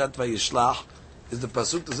Parashat Vayishlach is the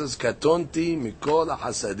pasuk that says Katonti mikol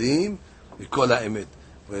hasadim mikol ha'emet,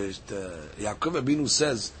 where Yaakov Abinu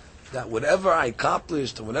says that whatever I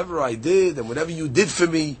accomplished and whatever I did and whatever you did for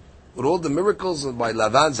me, with all the miracles of my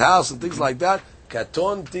Lavan's house and things like that,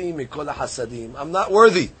 Katonti mikol hasadim, I'm not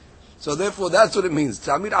worthy. So therefore, that's what it means.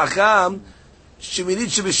 Tamid Acham, Sheminit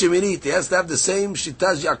Shebesheminit. He has to have the same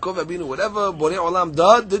Shitaz Yaakov Abinu. Whatever Borei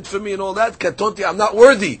Olam did for me and all that, Katonti, I'm not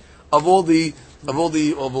worthy of all the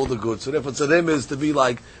good. So therefore, Tzadem is to be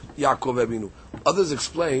like Yaakov Abinu. Others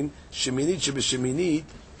explain Sheminit Shebesheminit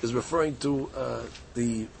is referring to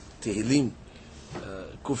the Tehillim,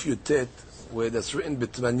 Kuf Yutet, where that's written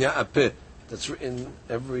B'Tmanya Apeh. That's written,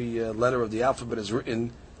 every letter of the alphabet is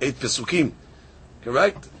written 8 Pesukim.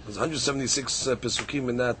 Correct? There's 176 Pesukim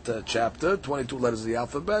in that chapter, 22 letters of the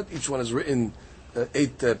alphabet. Each one is written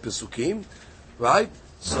 8 Pesukim. Right?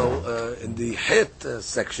 So in the Het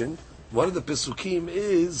section, one of the Pesukim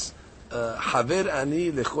is Haver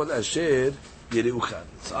Ani Lechol Asher Yereuchan.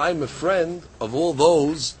 So I'm a friend of all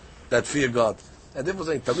those that fear God. And therefore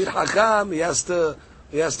saying, Tamir Hakam,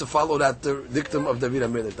 he has to follow that dictum of David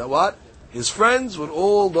HaMelech. That what? His friends with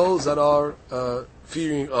all those that are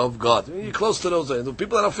fearing of God. You're close to those. The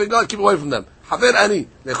people that don't fear God, keep away from them. Haver Ani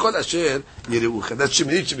Lechol Asher Yereuchan. That's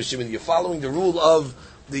Sheminit Shebesheminit. You're following the rule of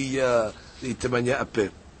the Temanya Apeh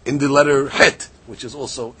in the letter Het, which is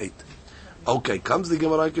also 8. Okay, comes the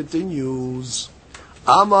Gemara, continues.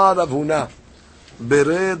 Amar Rav Huna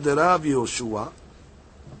Bered Rav Yoshua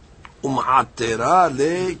Um'atera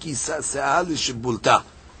le kisasea l'shibulta.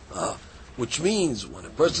 Which means, when a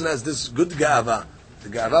person has this good gava, the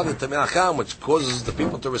gava of the Tamei Acham, which causes the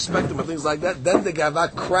people to respect him and things like that, then the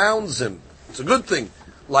gava crowns him. It's a good thing.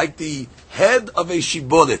 Like the head of a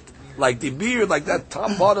shibolet, like the beard, like that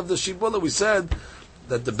top part of the shibolet, we said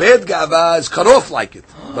that the bad gava is cut off like it.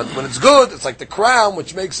 But when it's good, it's like the crown,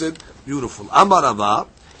 which makes it beautiful. Amar Rava,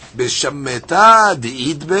 b'shammeta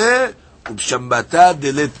de'idbe, u'b'shammata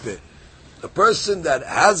de'litbe. The person that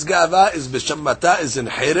has gava is b'shammata, is in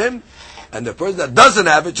hirim, and the person that doesn't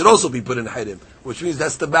have it should also be put in hirim, which means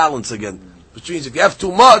that's the balance again. Which means if you have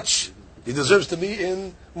too much, he deserves to be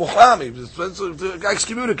in muhram, he's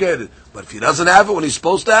excommunicated. But if he doesn't have it when he's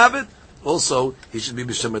supposed to have it, also he should be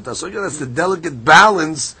b'shammata. So again, that's the delicate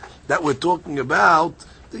balance that we're talking about.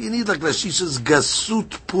 That you need, like Rashisha's gasut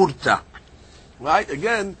purta, right?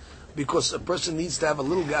 Again, because a person needs to have a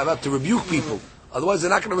little gava to rebuke people. Otherwise, they're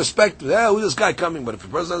not going to respect him. Yeah, who's this guy coming? But if a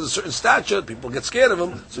person has a certain stature, people get scared of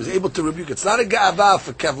him, so he's able to rebuke. It's not a ga'ava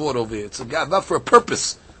for kavod over here. It's a ga'ava for a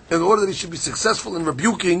purpose, in order that he should be successful in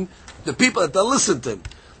rebuking the people that they'll listen to him.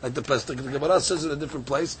 Like the Gemara says in a different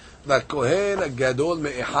place, "V'kohen gadol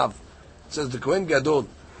me'ehav." It says the Kohen gadol.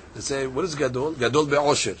 They say, what is gadol? Gadol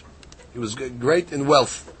be'osher. He was great in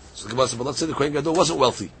wealth. So the Gemara says, but let's say the Kohen gadol wasn't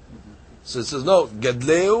wealthy. So it says, no,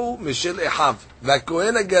 Gadleu Mishel Ehav.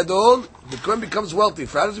 Vakohen Gadol, the Kohen becomes wealthy.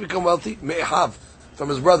 How does he become wealthy? Me'ehav, from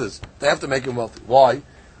his brothers. They have to make him wealthy. Why?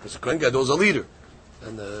 Because the Kohen Gadol is a leader.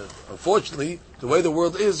 And unfortunately, the way the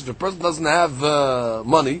world is, if a person doesn't have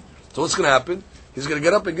money, so what's going to happen? He's going to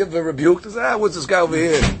get up and give a rebuke. He says, what's this guy over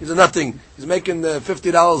here? He's a nothing. He's making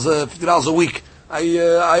 $50 a week.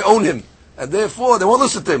 I own him. And therefore, they won't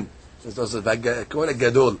listen to him. So Kohen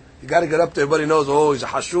Gadol. You got to get up there. Everybody knows. Oh, he's a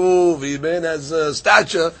hashuv. He man has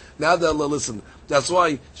stature. Now they'll listen. That's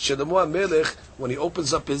why Shlomo Melech, when he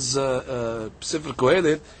opens up his Sefer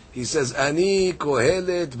Kohelet, he says, "Ani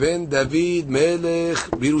Kohelet ben David Melech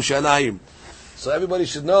Birushalayim." So everybody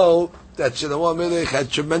should know that Shlomo Melech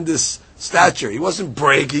had tremendous stature. He wasn't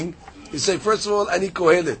bragging. He said, first of all, Ani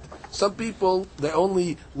Kohelet. Some people, they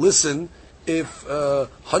only listen if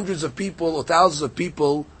hundreds of people or thousands of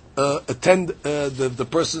people attend the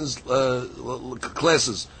person's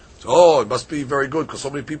classes. So, it must be very good because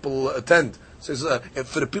so many people attend. So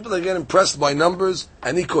for the people that get impressed by numbers,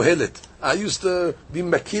 ani kohelet. I used to be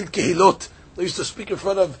makil kehilot. I used to speak in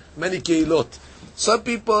front of many kehilot. Some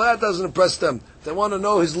people, that doesn't impress them. They want to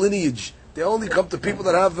know his lineage. They only come to people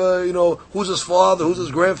that have, who's his father, who's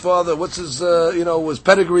his grandfather, what's his, his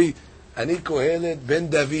pedigree. Ani kohelet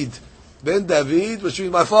ben David. Ben David, which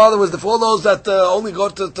means my father was for those that only go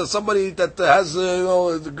to somebody that has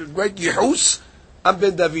the great Yehus. I'm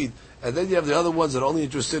Ben David, and then you have the other ones that are only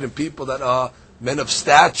interested in people that are men of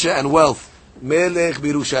stature and wealth. Melech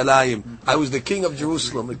Birushalayim. I was the king of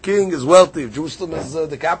Jerusalem. The king is wealthy. Jerusalem is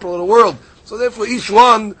the capital of the world. So therefore, each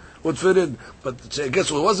one would fit in. But I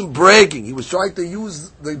guess it wasn't bragging. He was trying to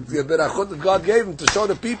use the berachot that God gave him to show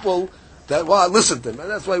the people that, listen to him.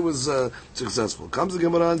 And that's why he was successful. Comes the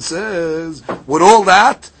Gemara and says, with all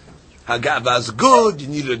that, Hagava is good, you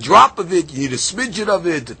need a drop of it, you need a smidgen of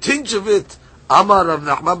it, a tinge of it. Amar Rav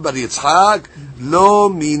Nachman bar Yitzchak, lo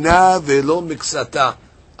mina velo miksata.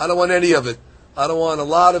 I don't want any of it. I don't want a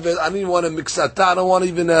lot of it. I don't even want a miksata. I don't want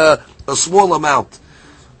even a small amount.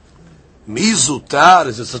 Mizutar,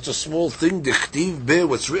 is it such a small thing? Dichtiv be,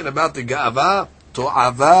 what's written about the Ga'ava?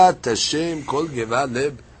 To'avat Hashem kol geva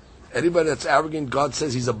leb. Anybody that's arrogant, God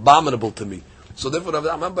says he's abominable to me. So therefore, Rav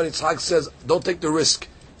Nachman bar Yitzchak says, don't take the risk.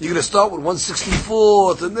 You're going to start with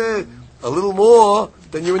 1/64th, and then a little more,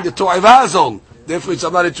 then you're in the to'ava zone. Therefore,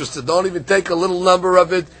 I'm not interested. Don't even take a little number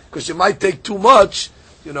of it, because you might take too much.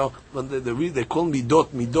 You know, when they call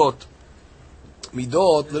midot.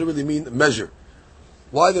 Midot literally mean measure.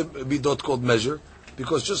 Why the midot called measure?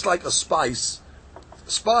 Because just like a spice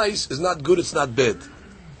is not good, it's not bad.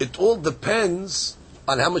 It all depends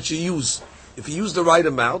on how much you use. If you use the right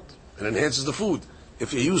amount, it enhances the food.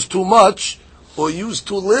 If you use too much, or use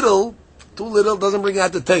too little doesn't bring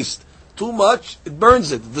out the taste. Too much, it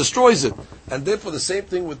burns it, destroys it. And therefore the same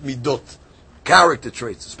thing with midot, character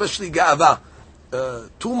traits, especially ga'ava.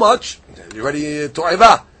 Too much, you're ready to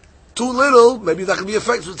aiva. Too little, maybe that can be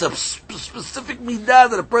effective. It's a specific midah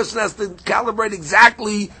that a person has to calibrate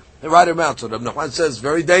exactly the right amount. So Rav Nachman says,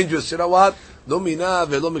 very dangerous. You know what? Lo mina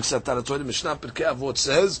velo miksata. That's why the Mishnah Pirkei Avot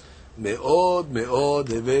says, me'od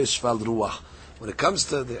heve shval ruach. When it comes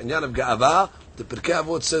to the inyan of ga'ava, the Pirkei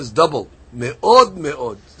Avot says double. Me'od.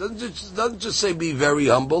 Doesn't just say be very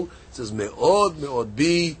humble. It says me'od,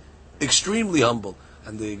 be extremely humble.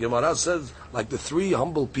 And the Gemara says, like the three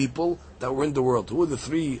humble people that were in the world. Who were the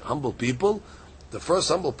three humble people? The first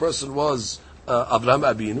humble person was Avraham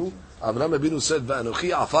Abinu. Avraham Abinu said,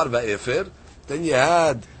 "Va'anochi afar va'efer." Then you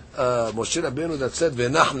had Moshe Rabbeinu that said,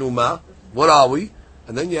 "Ve'nachnu ma." What are we?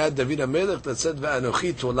 And then you had David HaMelech that said,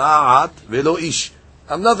 "Va'anochi tola'at ve'lo ish."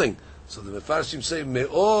 I'm nothing. So the Mefarshim say,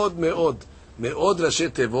 "Me'od Rashi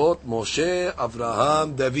Tevot, Moshe,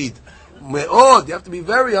 Avraham, David." Me'od. You have to be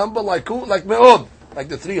very humble, like who? Like Me'od. Like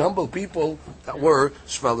the three humble people that were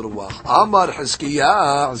Shval Ruach. Amar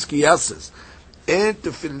Hizkiah says, En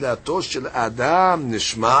tefilato shel Adam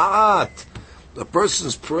nishma'at. The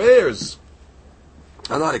person's prayers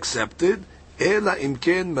are not accepted, Ela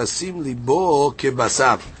imken masim libo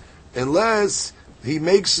kebasar. Unless he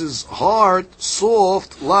makes his heart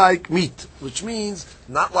soft like meat, which means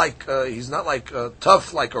not like he's not like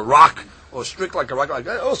tough like a rock or strict like a rock. Like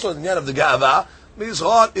also the end of the Ga'ava, his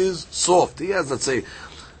heart is soft. He has, let's say,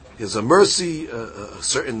 he has a mercy, a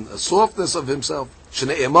certain softness of himself.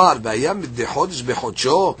 Shne'emar v'ayam middechodesh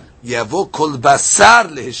bechodsho yavo kol basar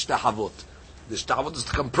lehishtahavot. The ishtahavot is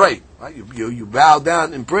to come pray, right? You bow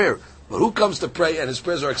down in prayer. But who comes to pray and his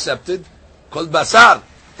prayers are accepted? Kol basar.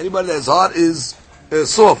 Anybody that his heart is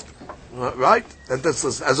soft, right?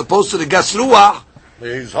 That's as opposed to the gasruah,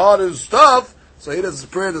 his heart is tough, so his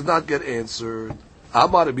prayer does not get answered.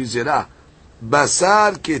 Amar bizirah.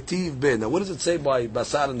 Basar ketiv ben. Now, what does it say by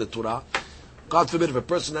basar in the Torah? God forbid if a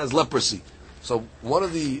person has leprosy. So one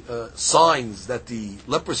of the signs that the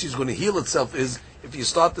leprosy is going to heal itself is if you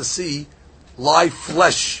start to see live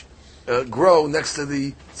flesh grow next to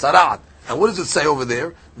the sarat. And what does it say over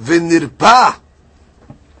there? V'nirpa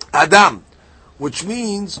Adam, which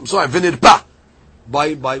means, v'nirpa.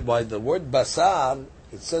 By the word basar,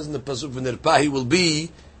 it says in the pasuk v'nirpa, he will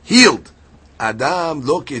be healed. Adam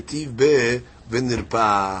lo ketiv be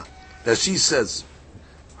v'nirpa. That she says,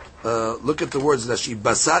 look at the words that she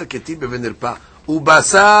basar ketiv be v'nirpa.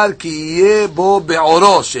 Ubasar ki ye bo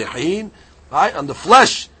be'oro shehin. Right, on the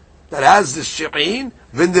flesh that has this shehin,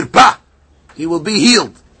 v'nirpa. He will be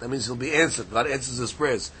healed. That means he'll be answered. God answers his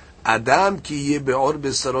prayers. Adam ki ye be'or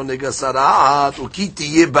besaro nega saraat uki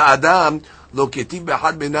tiye ba'adam lo ketiv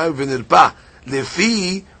be'had be'nayu v'nirpa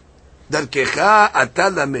lefi darkecha ata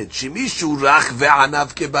lamed shemishu rach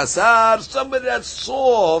ve'anav kebasar, somebody that's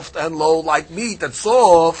soft and low like meat, that's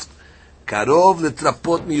soft, karov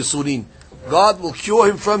letrapot mi yisurin. God will cure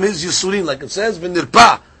him from his yisurin, like it says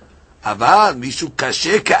v'nirpa. Aval mishu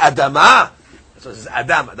kashe ka'adama. So it says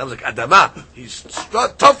Adam. Adam's like Adama. He's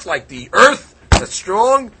tough like the earth. That's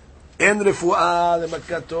strong. And refuah, the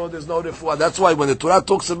makato, there's no refuah. That's why when the Torah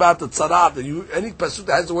talks about the tzarat, any pasuk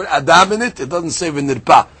that has the word Adam in it, it doesn't say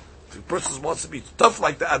v'nirpa. If a person wants to be tough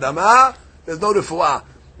like the Adama, there's no refuah.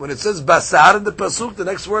 When it says basar in the pasuk, the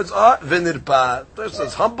next words are v'nirpa. The person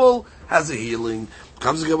is humble, has a healing.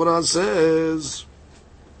 Comes the Gemara and says,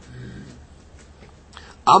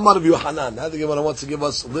 Amar of Yohanan. Now the Gemara wants to give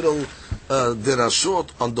us a little derashot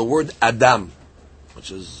on the word Adam, which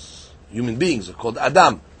is human beings are called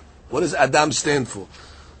Adam. What does Adam stand for?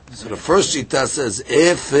 So the first shita says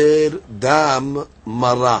Efer Dam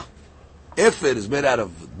Mara. Efer is made out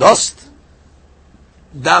of dust.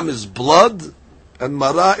 Dam is blood, and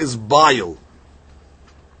Mara is bile.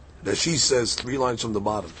 Rashi says 3 lines from the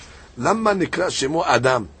bottom. Lamma nikra shemo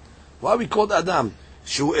Adam. Why are we called Adam?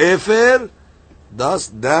 Shu efer, das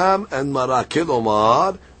dam and mara.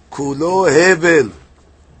 Kilomar, kulo hevel.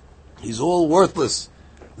 He's all worthless.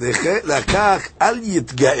 Lakach al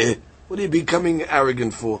yitga'eh. What are you becoming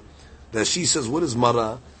arrogant for? Rashi says, what is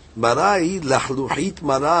mara? Mara hi lahluhit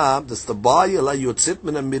mara. That's the baya la yotzit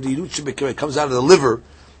min ha-mirirut shebekeh. It comes out of the liver.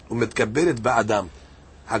 Umetkabberet ba'adam.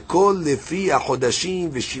 Hakol lefi ha-chodashim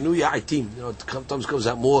v'shinui ha'aitim. Sometimes it comes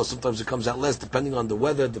out more, sometimes it comes out less, depending on the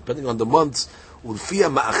weather, depending on the months. Ulfi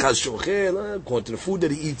ha-ma'achaz shochel, according to the food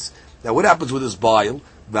that he eats. Now, what happens with this bile?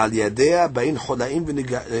 It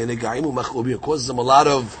causes them a lot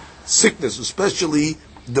of sickness, especially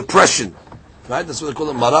depression. Right? That's what they call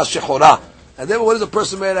it, mara shechora. And then what is a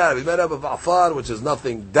person made out of? He's made out of afar, which is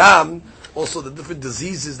nothing. Dam, also the different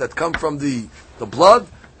diseases that come from the blood,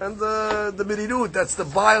 and the mirirut, that's the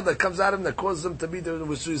bile that comes out of him that causes them to be,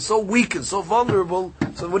 which is so weak and so vulnerable.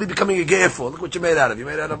 So what are you becoming a geir for? Look what you're made out of. You're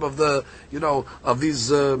made out of of these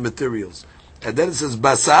materials. And then it says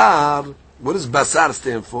basar. What does basar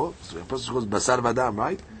stand for? So a person calls basar vadam,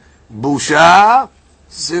 right? Busha,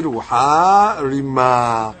 siruha,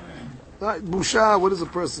 rima. Right? Busha, what is a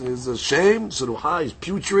person? Is ashamed. Siruha is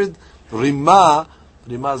putrid. Rima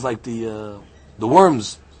is like the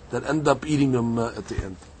worms that end up eating them at the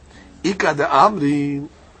end. Ika de amri.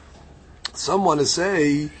 Some want to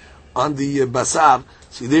say on the basar.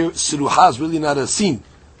 See, there siruha is really not a sin,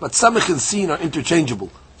 but samech and sin are interchangeable.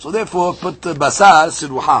 So therefore, put basar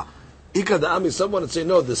siruha. Ika da ami, someone would say,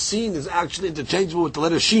 no, the sin is actually interchangeable with the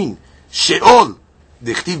letter shin. Sheol,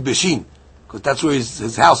 dichtiv beshin. Because that's where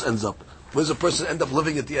his house ends up. Where does a person end up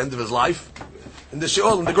living at the end of his life? In the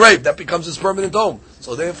sheol, in the grave. That becomes his permanent home.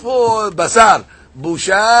 So therefore, basar,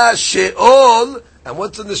 busha, sheol, and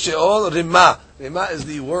what's in the sheol? Rima. Rima is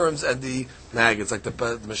the worms and the maggots. Like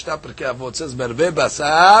the Mishnah Perkei Avot says, merve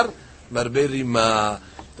basar, merve rima.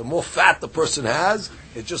 The more fat the person has,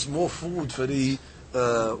 it's just more food for the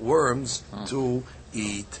worms to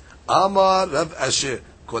eat. Amar Rav Asher,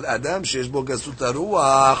 Kol Adam sheyesh bo gasut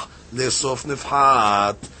haruach lesof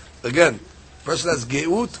nefhat. Again, person has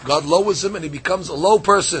geut, God lowers him and he becomes a low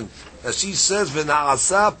person. As she says,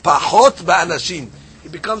 v'na'asa pachot ba'anashim. He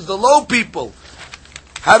becomes the low people.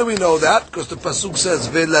 How do we know that? Because the pasuk says,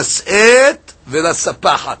 v'las'et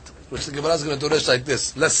v'lasapachat, which the Gemara is going to do this like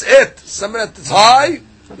this. Las'et, someone that is high,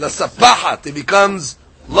 lasapachat, he becomes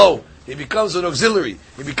low. He becomes an auxiliary.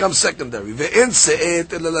 He becomes secondary. Ve'en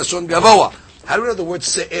se'et ela lashon gavoa. How do we know the word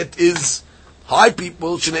se'et is high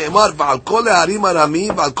people? Shne'emar v'al kol ha'arim haramim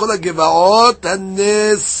v'al kol ha'gevaot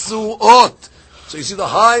ha'nesuot. So you see the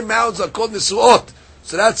high mountains are called nesuot.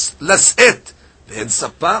 So that's las'et. Ve'en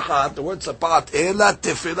sapachat, the word sapachat, ela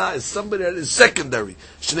tefillah, is somebody that is secondary.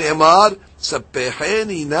 Shne'emar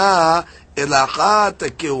sapeheni na elachat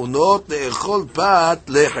ha'keunot le'echol pat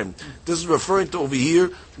lechem. This is referring to over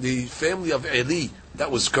here the family of Eli that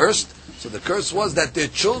was cursed. So the curse was that their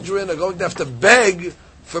children are going to have to beg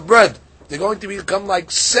for bread. They're going to become like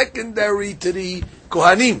secondary to the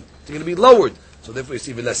Kohanim. They're going to be lowered. So therefore you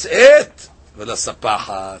see, v'las'et,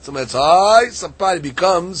 v'lasapachat. Somebody that's high, sapari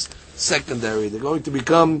becomes secondary. They're going to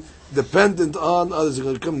become dependent on others. They're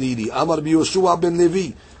going to become needy. Amar Yoshua ben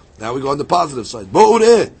Levi. Now we go on the positive side.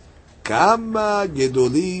 Bo'ureh. Kama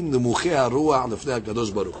gedolim nemuchei haruach lefnei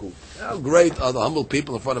HaKadosh Baruch Hu. How great are the humble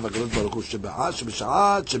people in front of HaKadosh Baruch Hu.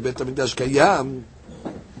 Sheba'at shebet HaMikdash kayam.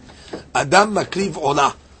 Adam makriv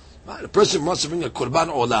olah. The person wants to bring a korban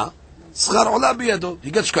olah. Schar olah biyado. He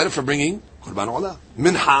gets credit for bringing korban olah.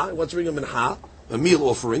 Mincha. He wants to bring a mincha, a meal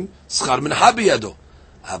offering. Schar mincha biyado.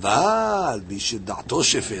 Aval b'shiddato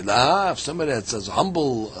shefela. If somebody that says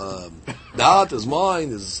humble, that his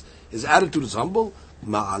mind, his attitude is humble.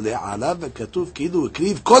 God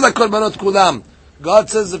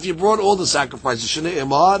says if you brought all the sacrifices, Shnei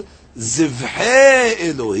Emar, Zivhei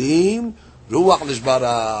Elohim, Ruach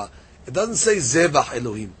Nishbara. It doesn't say Zevach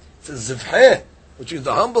Elohim. It says Zivhei, which is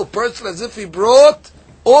the humble person as if he brought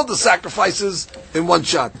all the sacrifices in one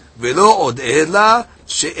shot. Velo od ela,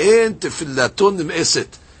 she'en tefilatun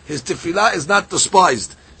nim'eset. His tefillah is not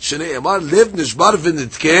despised. Shnei Emar, Lev Nishbar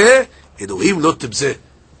v'nitke, Elohim lo tibzeh.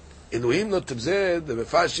 Elohim not tibzeh, the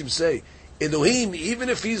Mefashim say, Elohim, even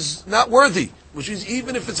if he's not worthy, which means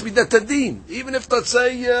even if it's midat hadin, even if, let's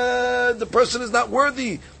say, the person is not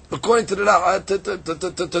worthy, according to the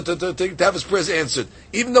to have his prayers answered,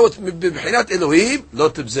 even though it's b'bhinat Elohim, lo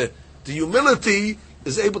tibzeh. The humility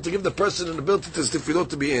is able to give the person an ability to his tefillot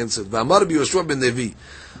to be answered. V'amar b'Yoshua ben Levi,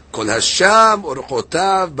 kol hasham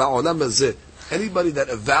orchotav ba'olam hazeh. Anybody that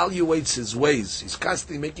evaluates his ways, he's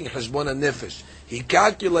constantly making hashbon nefesh. He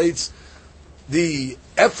calculates the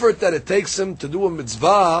effort that it takes him to do a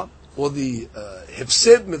mitzvah, or the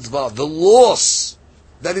hefsed mitzvah, the loss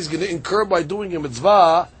that he's going to incur by doing a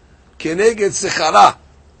mitzvah, keneged sechara,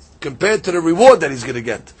 compared to the reward that he's going to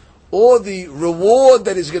get, or the reward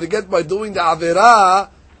that he's going to get by doing the avera,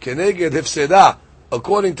 keneged hefseda,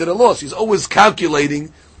 according to the loss. He's always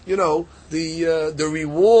calculating, the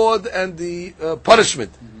reward and the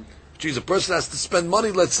punishment. Geez, a person has to spend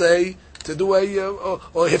money, let's say, to do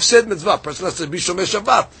a hefsed mitzvah. A person has to be shomei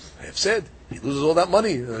Shabbat. Hefsed, he loses all that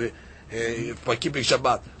money by keeping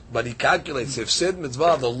Shabbat. But he calculates hefsed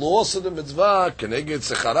mitzvah, the loss of the mitzvah, keneged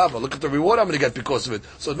secharav. Look at the reward I'm going to get because of it.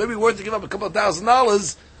 So it may be worth to give up a couple of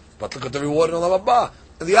 $1,000, but look at the reward in Olam Haba.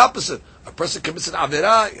 And the opposite, a person commits an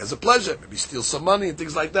avera, he has a pleasure, maybe steals some money and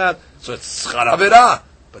things like that. So it's schar avera,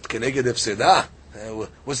 but keneged hefseda.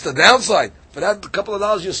 What's the downside? For that couple of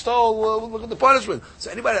dollars you stole, look at the punishment.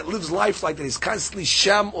 So anybody that lives life like that, he's constantly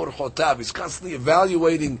sham or chotav, he's constantly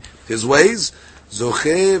evaluating his ways.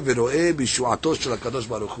 Zoche v'ro'eh b'shu'ato shel HaKadosh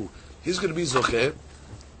Baruch Hu. He's going to be zoche.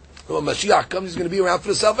 When Mashiach comes, he's going to be around for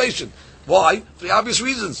the salvation. Why? For the obvious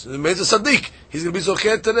reasons. He made a tzaddik. He's going to be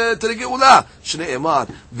zoche to the Geulah. Shnei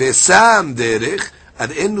emar v'sam derech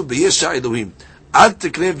ad'enu b'yesha Elohim. Al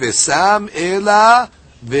tikre v'sam ela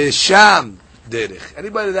v'sham derech.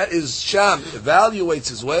 Anybody that is sham evaluates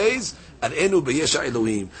his ways, ad'enu b'yesha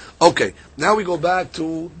Elohim. Okay, now we go back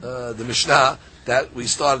to the Mishnah that we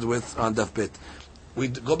started with on Daf Bet. We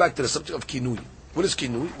go back to the subject of kinui. What is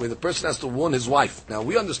kinui? Where the person has to warn his wife. Now,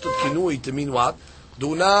 we understood kinui to mean what?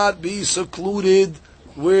 Do not be secluded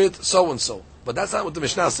with so-and-so. But that's not what the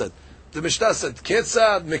Mishnah said. The Mishnah said,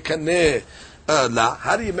 Ketzad mekaneh la.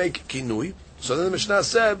 How do you make kinui? So then the Mishnah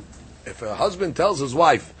said, if a husband tells his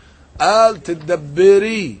wife, Al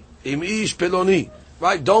tidabbiri im ish peloni,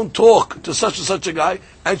 right? Don't talk to such and such a guy,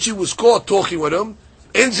 and she was caught talking with him,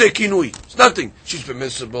 Enze kinui. It's nothing. She's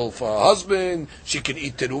permissible for her husband. She can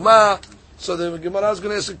eat terumah. So the Gemara is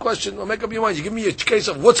going to ask a question. Well, make up your mind. You give me a case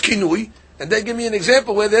of what's kinui, and then give me an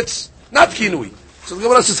example where that's not kinui. So the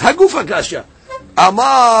Gemara says, Hagufa kasha.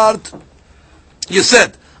 Amart, you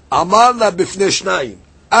said, Amar la bifnei shnayim.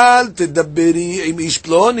 Al tedabberi im ish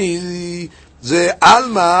ploni. Ze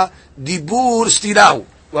alma dibur stirahu.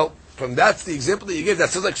 Well, from that's the example that you gave. That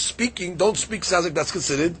sounds like speaking. Don't speak sounds like that's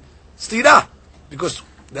considered stirah. Because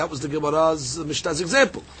that was the Gemara's Mishnah's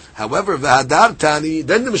example. However, v'hadar tani,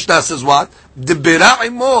 then the Mishnah says what? Dibera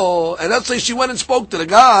imo, and let's say she went and spoke to the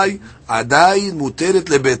guy. Adayin muteret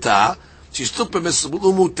lebeta, she's still permissible.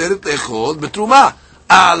 Muteret lechol betruma.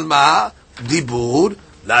 Alma dibur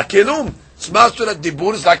la kelum. It's master that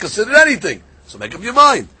dibur is not considered anything. So make up your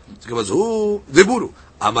mind. So Gemara says, who diburu?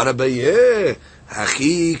 Amar Abaye,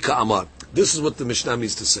 hachi ka'amar. This is what the Mishnah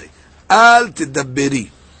means to say. Al tidabberi.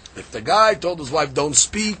 If the guy told his wife, don't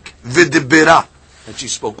speak, v'dibera, and she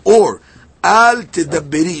spoke, or al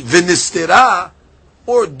tidabberi v'nistera,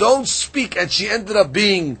 or don't speak, and she ended up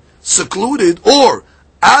being secluded, or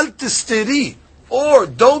al tisteri, or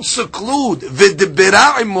don't seclude,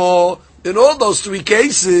 v'dibera imo, in all those three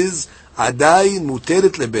cases, adayin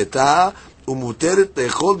muteret lebeta, umuteret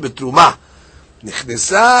lechol betruma.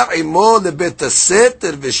 נכנסה עמו לבית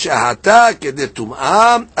הסתר ושהתה כדי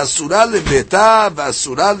טומאה, אסורה לביתה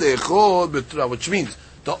ואסורה לאכול בתורה. Which means,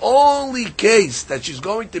 the only case that she's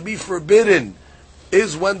going to be forbidden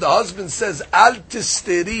is when the husband says, Al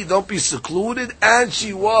tisteri, don't be secluded, and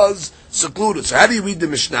she was secluded. So how do you read the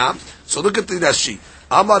Mishnah? So look at the Rashi.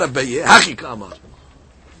 Amar Abaye, Hachik Amar.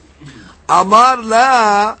 Amar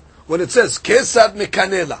la, when it says, Kesad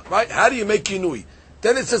mekanela, right? How do you make kinui?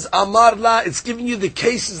 Then it says Amar la, it's giving you the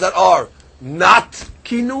cases that are not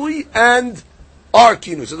kinui and are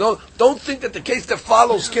kinui. So don't think that the case that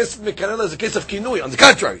follows Kesed Mekanela is a case of kinui. On the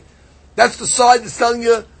contrary, that's the side that's telling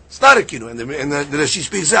you it's not a kinui. And the Rashi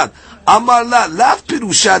speaks out. Amar la, lav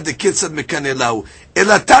pirusha de Kesed Mekanela,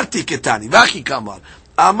 elatarti ketani, vachi kamar.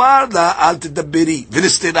 Amar la al tedabberi,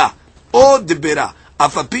 v'nistera, o debera,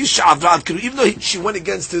 afapi sha'avra al kinui. Even though she went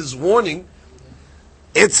against his warning,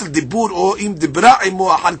 Etzel dibur or im dibra imo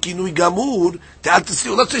ahar kinui gamur te'al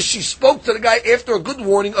tisliu. Let's say she spoke to the guy after a good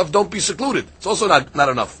warning of don't be secluded. It's also not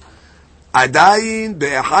enough. Adayin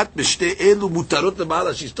be'achat b'shtei elu mutarot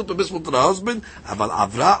le'ba'ala. She's still permissible to the husband, aval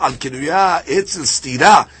avra al kinuya etzel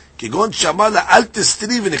stira kigon shama la'al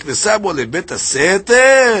tistri v'neknesa bo lebet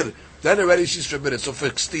haseter. Then already she's forbidden. So for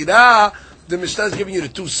stira, the Mishnah is giving you the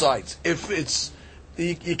two sides. If it's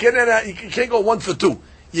you can't go one for two.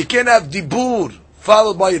 You can't have dibur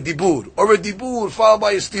followed by a dibur, or a dibur followed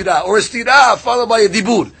by a stira, or a stira followed by a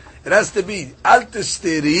dibur. It has to be al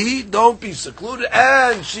tistiri, don't be secluded,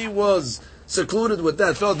 and she was secluded with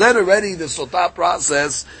that fellow, then already the Sotah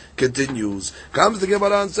process continues. Comes the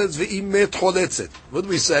Gemara and says, V'imet choletzet. What do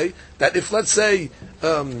we say? That if, let's say,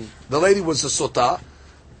 the lady was a Sotah,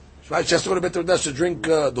 right, she has to go to Beit HaMikdash to drink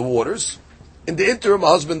the waters. In the interim, her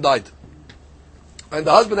husband died. And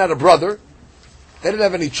the husband had a brother. They didn't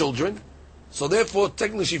have any children. So therefore,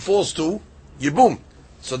 technically she falls to Yibum.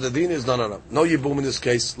 So the deen is, no Yibum in this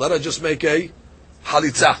case. Let her just make a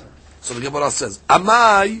Halitzah. So the Gemara says,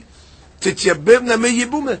 Amai tityabibna me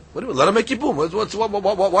Yibume. What do you mean? Let her make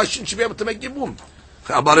Yibum. Why shouldn't she be able to make Yibum?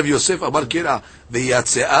 Amar Rav Yosef, Amar Kira,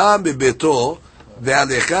 V'yatzea bebeto,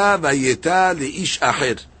 ve'alecha v'yeta le'ish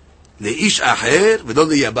acher. Le'ish acher, v'lo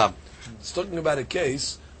le'yabam. It's talking about a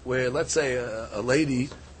case where, let's say, a lady,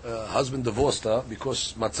 husband divorced her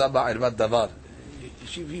because matzaba irvat davar.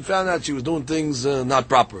 He found out she was doing things not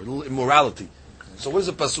proper, a little immorality. So what does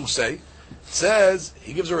the pasuk say? It says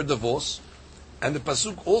he gives her a divorce, and the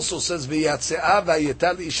pasuk also says v'yatzea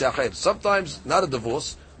v'yeta le'ish acher. Sometimes not a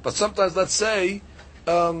divorce, but sometimes, let's say,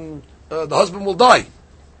 the husband will die,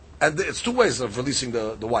 and it's two ways of releasing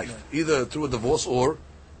the wife, either through a divorce or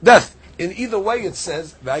death. In either way, it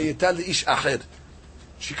says v'yeta le'ish acher.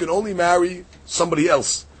 She can only marry somebody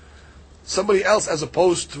else as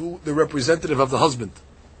opposed to the representative of the husband.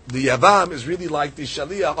 The Yavam is really like the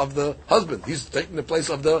Shaliach of the husband. He's taking the place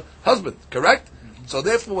of the husband, correct? Mm-hmm. So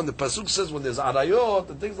therefore, when the Pasuk says when there's Arayot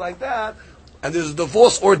and things like that, and there's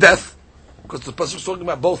divorce or death, because the Pasuk is talking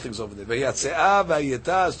about both things over there. V'yatse'ah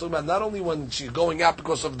v'yeta is talking about not only when she's going out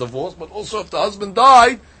because of divorce, but also if the husband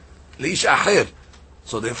died, li'ish acher.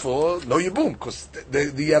 So therefore, no Yibum, because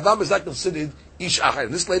the Yavam is not considered ish acher.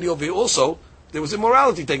 And this lady over here also, there was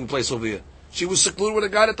immorality taking place over here. She was secluded with a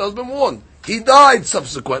guy that the husband warned. He died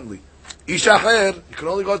subsequently. Ish acher, you can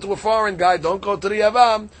only go to a foreign guy, don't go to the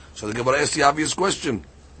Yavam. So the Gemara asks the obvious question.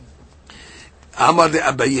 Amar de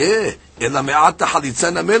Abaye, ela me'ata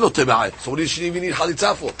chalitza namelo teba'eh. So what does she even need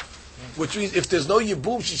chalitza for? Which means if there's no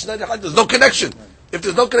Yibum, there's no connection. If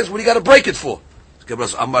there's no connection, what do you got to break it for?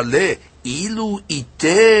 Amar le, ilu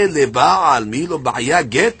ite leba'al milo ba'ya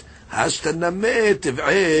get, hashtanameh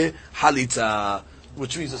tev'eh chalitza.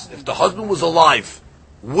 Which means if the husband was alive,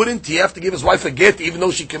 wouldn't he have to give his wife a get even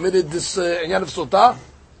though she committed this inyan of Sotah?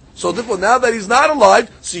 So therefore, now that he's not alive,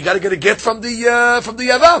 so you got to get a get from the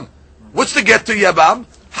Yavam. What's the get to Yavam?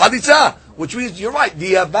 Chalitza. Which means you're right.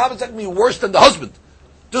 The Yavam is actually worse than the husband.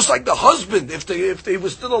 Just like the husband, if they were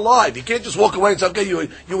still alive, you can't just walk away and say, okay, you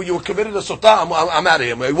were committed a Sotah, I'm out of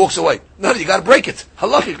here. He walks away. No, you got to break it.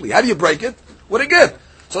 Halachically, how do you break it? With a get.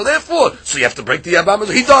 So therefore, you have to break the Yavam.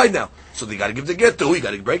 He died now. So you got to give the get to who? You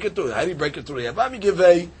got to break it to. How do you break it to the Yavam? You give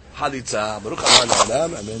a Halitza. Baruch Adonai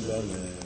Olam. Amen.